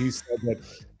fact that he said that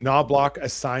Knobloch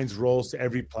assigns roles to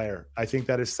every player. I think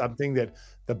that is something that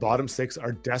the bottom six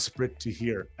are desperate to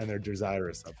hear and they're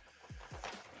desirous of.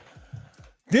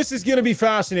 This is going to be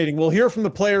fascinating. We'll hear from the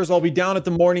players. I'll be down at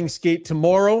the morning skate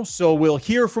tomorrow, so we'll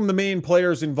hear from the main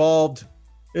players involved.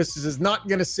 This is not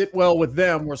going to sit well with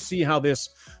them. We'll see how this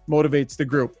motivates the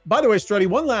group. By the way, Struddy,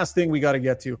 one last thing we got to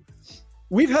get to.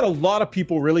 We've had a lot of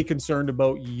people really concerned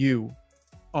about you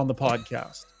on the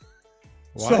podcast.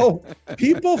 Why? So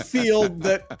people feel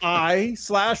that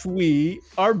we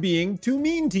are being too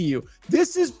mean to you.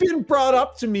 This has been brought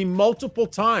up to me multiple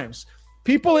times.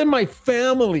 People in my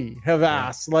family have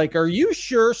asked, like, are you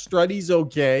sure Struddy's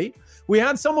okay? We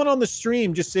had someone on the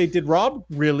stream just say, did Rob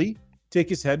really take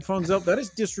his headphones out? That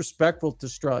is disrespectful to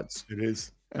Struds. It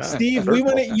is. Steve, we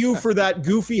went at you for that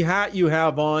goofy hat you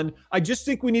have on. I just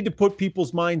think we need to put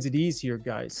people's minds at ease here,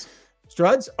 guys.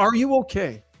 Struds, are you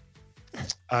okay?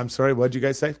 I'm sorry, what did you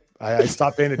guys say? I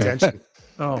stopped paying attention.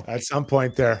 Oh, at some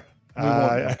point there.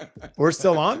 We're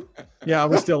still on? Yeah,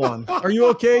 we're still on. Are you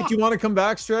okay? Do you want to come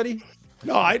back, Struddy?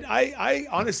 No, I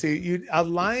honestly, a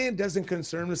lion doesn't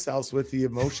concern themselves with the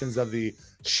emotions of the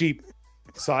sheep.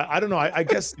 So I don't know. I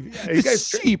guess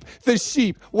the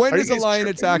sheep. When does a lion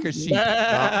attack a sheep?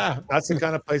 No, that's the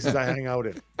kind of places I hang out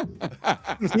in.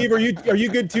 Steve, are you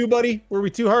good too, buddy? Were we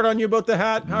too hard on you about the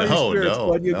hat? How are your spirits,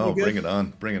 bud? You good? Bring it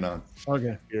on. Bring it on.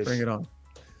 Okay, bring it on.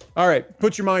 All right,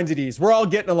 put your minds at ease. We're all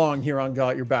getting along here on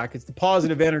Got Your Back. It's the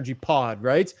Positive Energy Pod,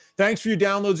 right? Thanks for your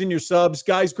downloads and your subs.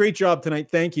 Guys, great job tonight.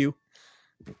 Thank you.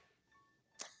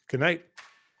 Good night.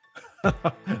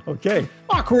 Okay.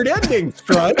 Awkward ending,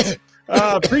 Strud.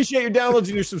 Appreciate your downloads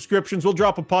and your subscriptions. We'll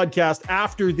drop a podcast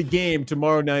after the game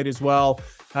tomorrow night as well.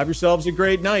 Have yourselves a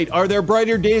great night. Are there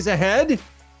brighter days ahead?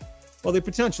 Well, they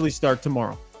potentially start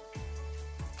tomorrow.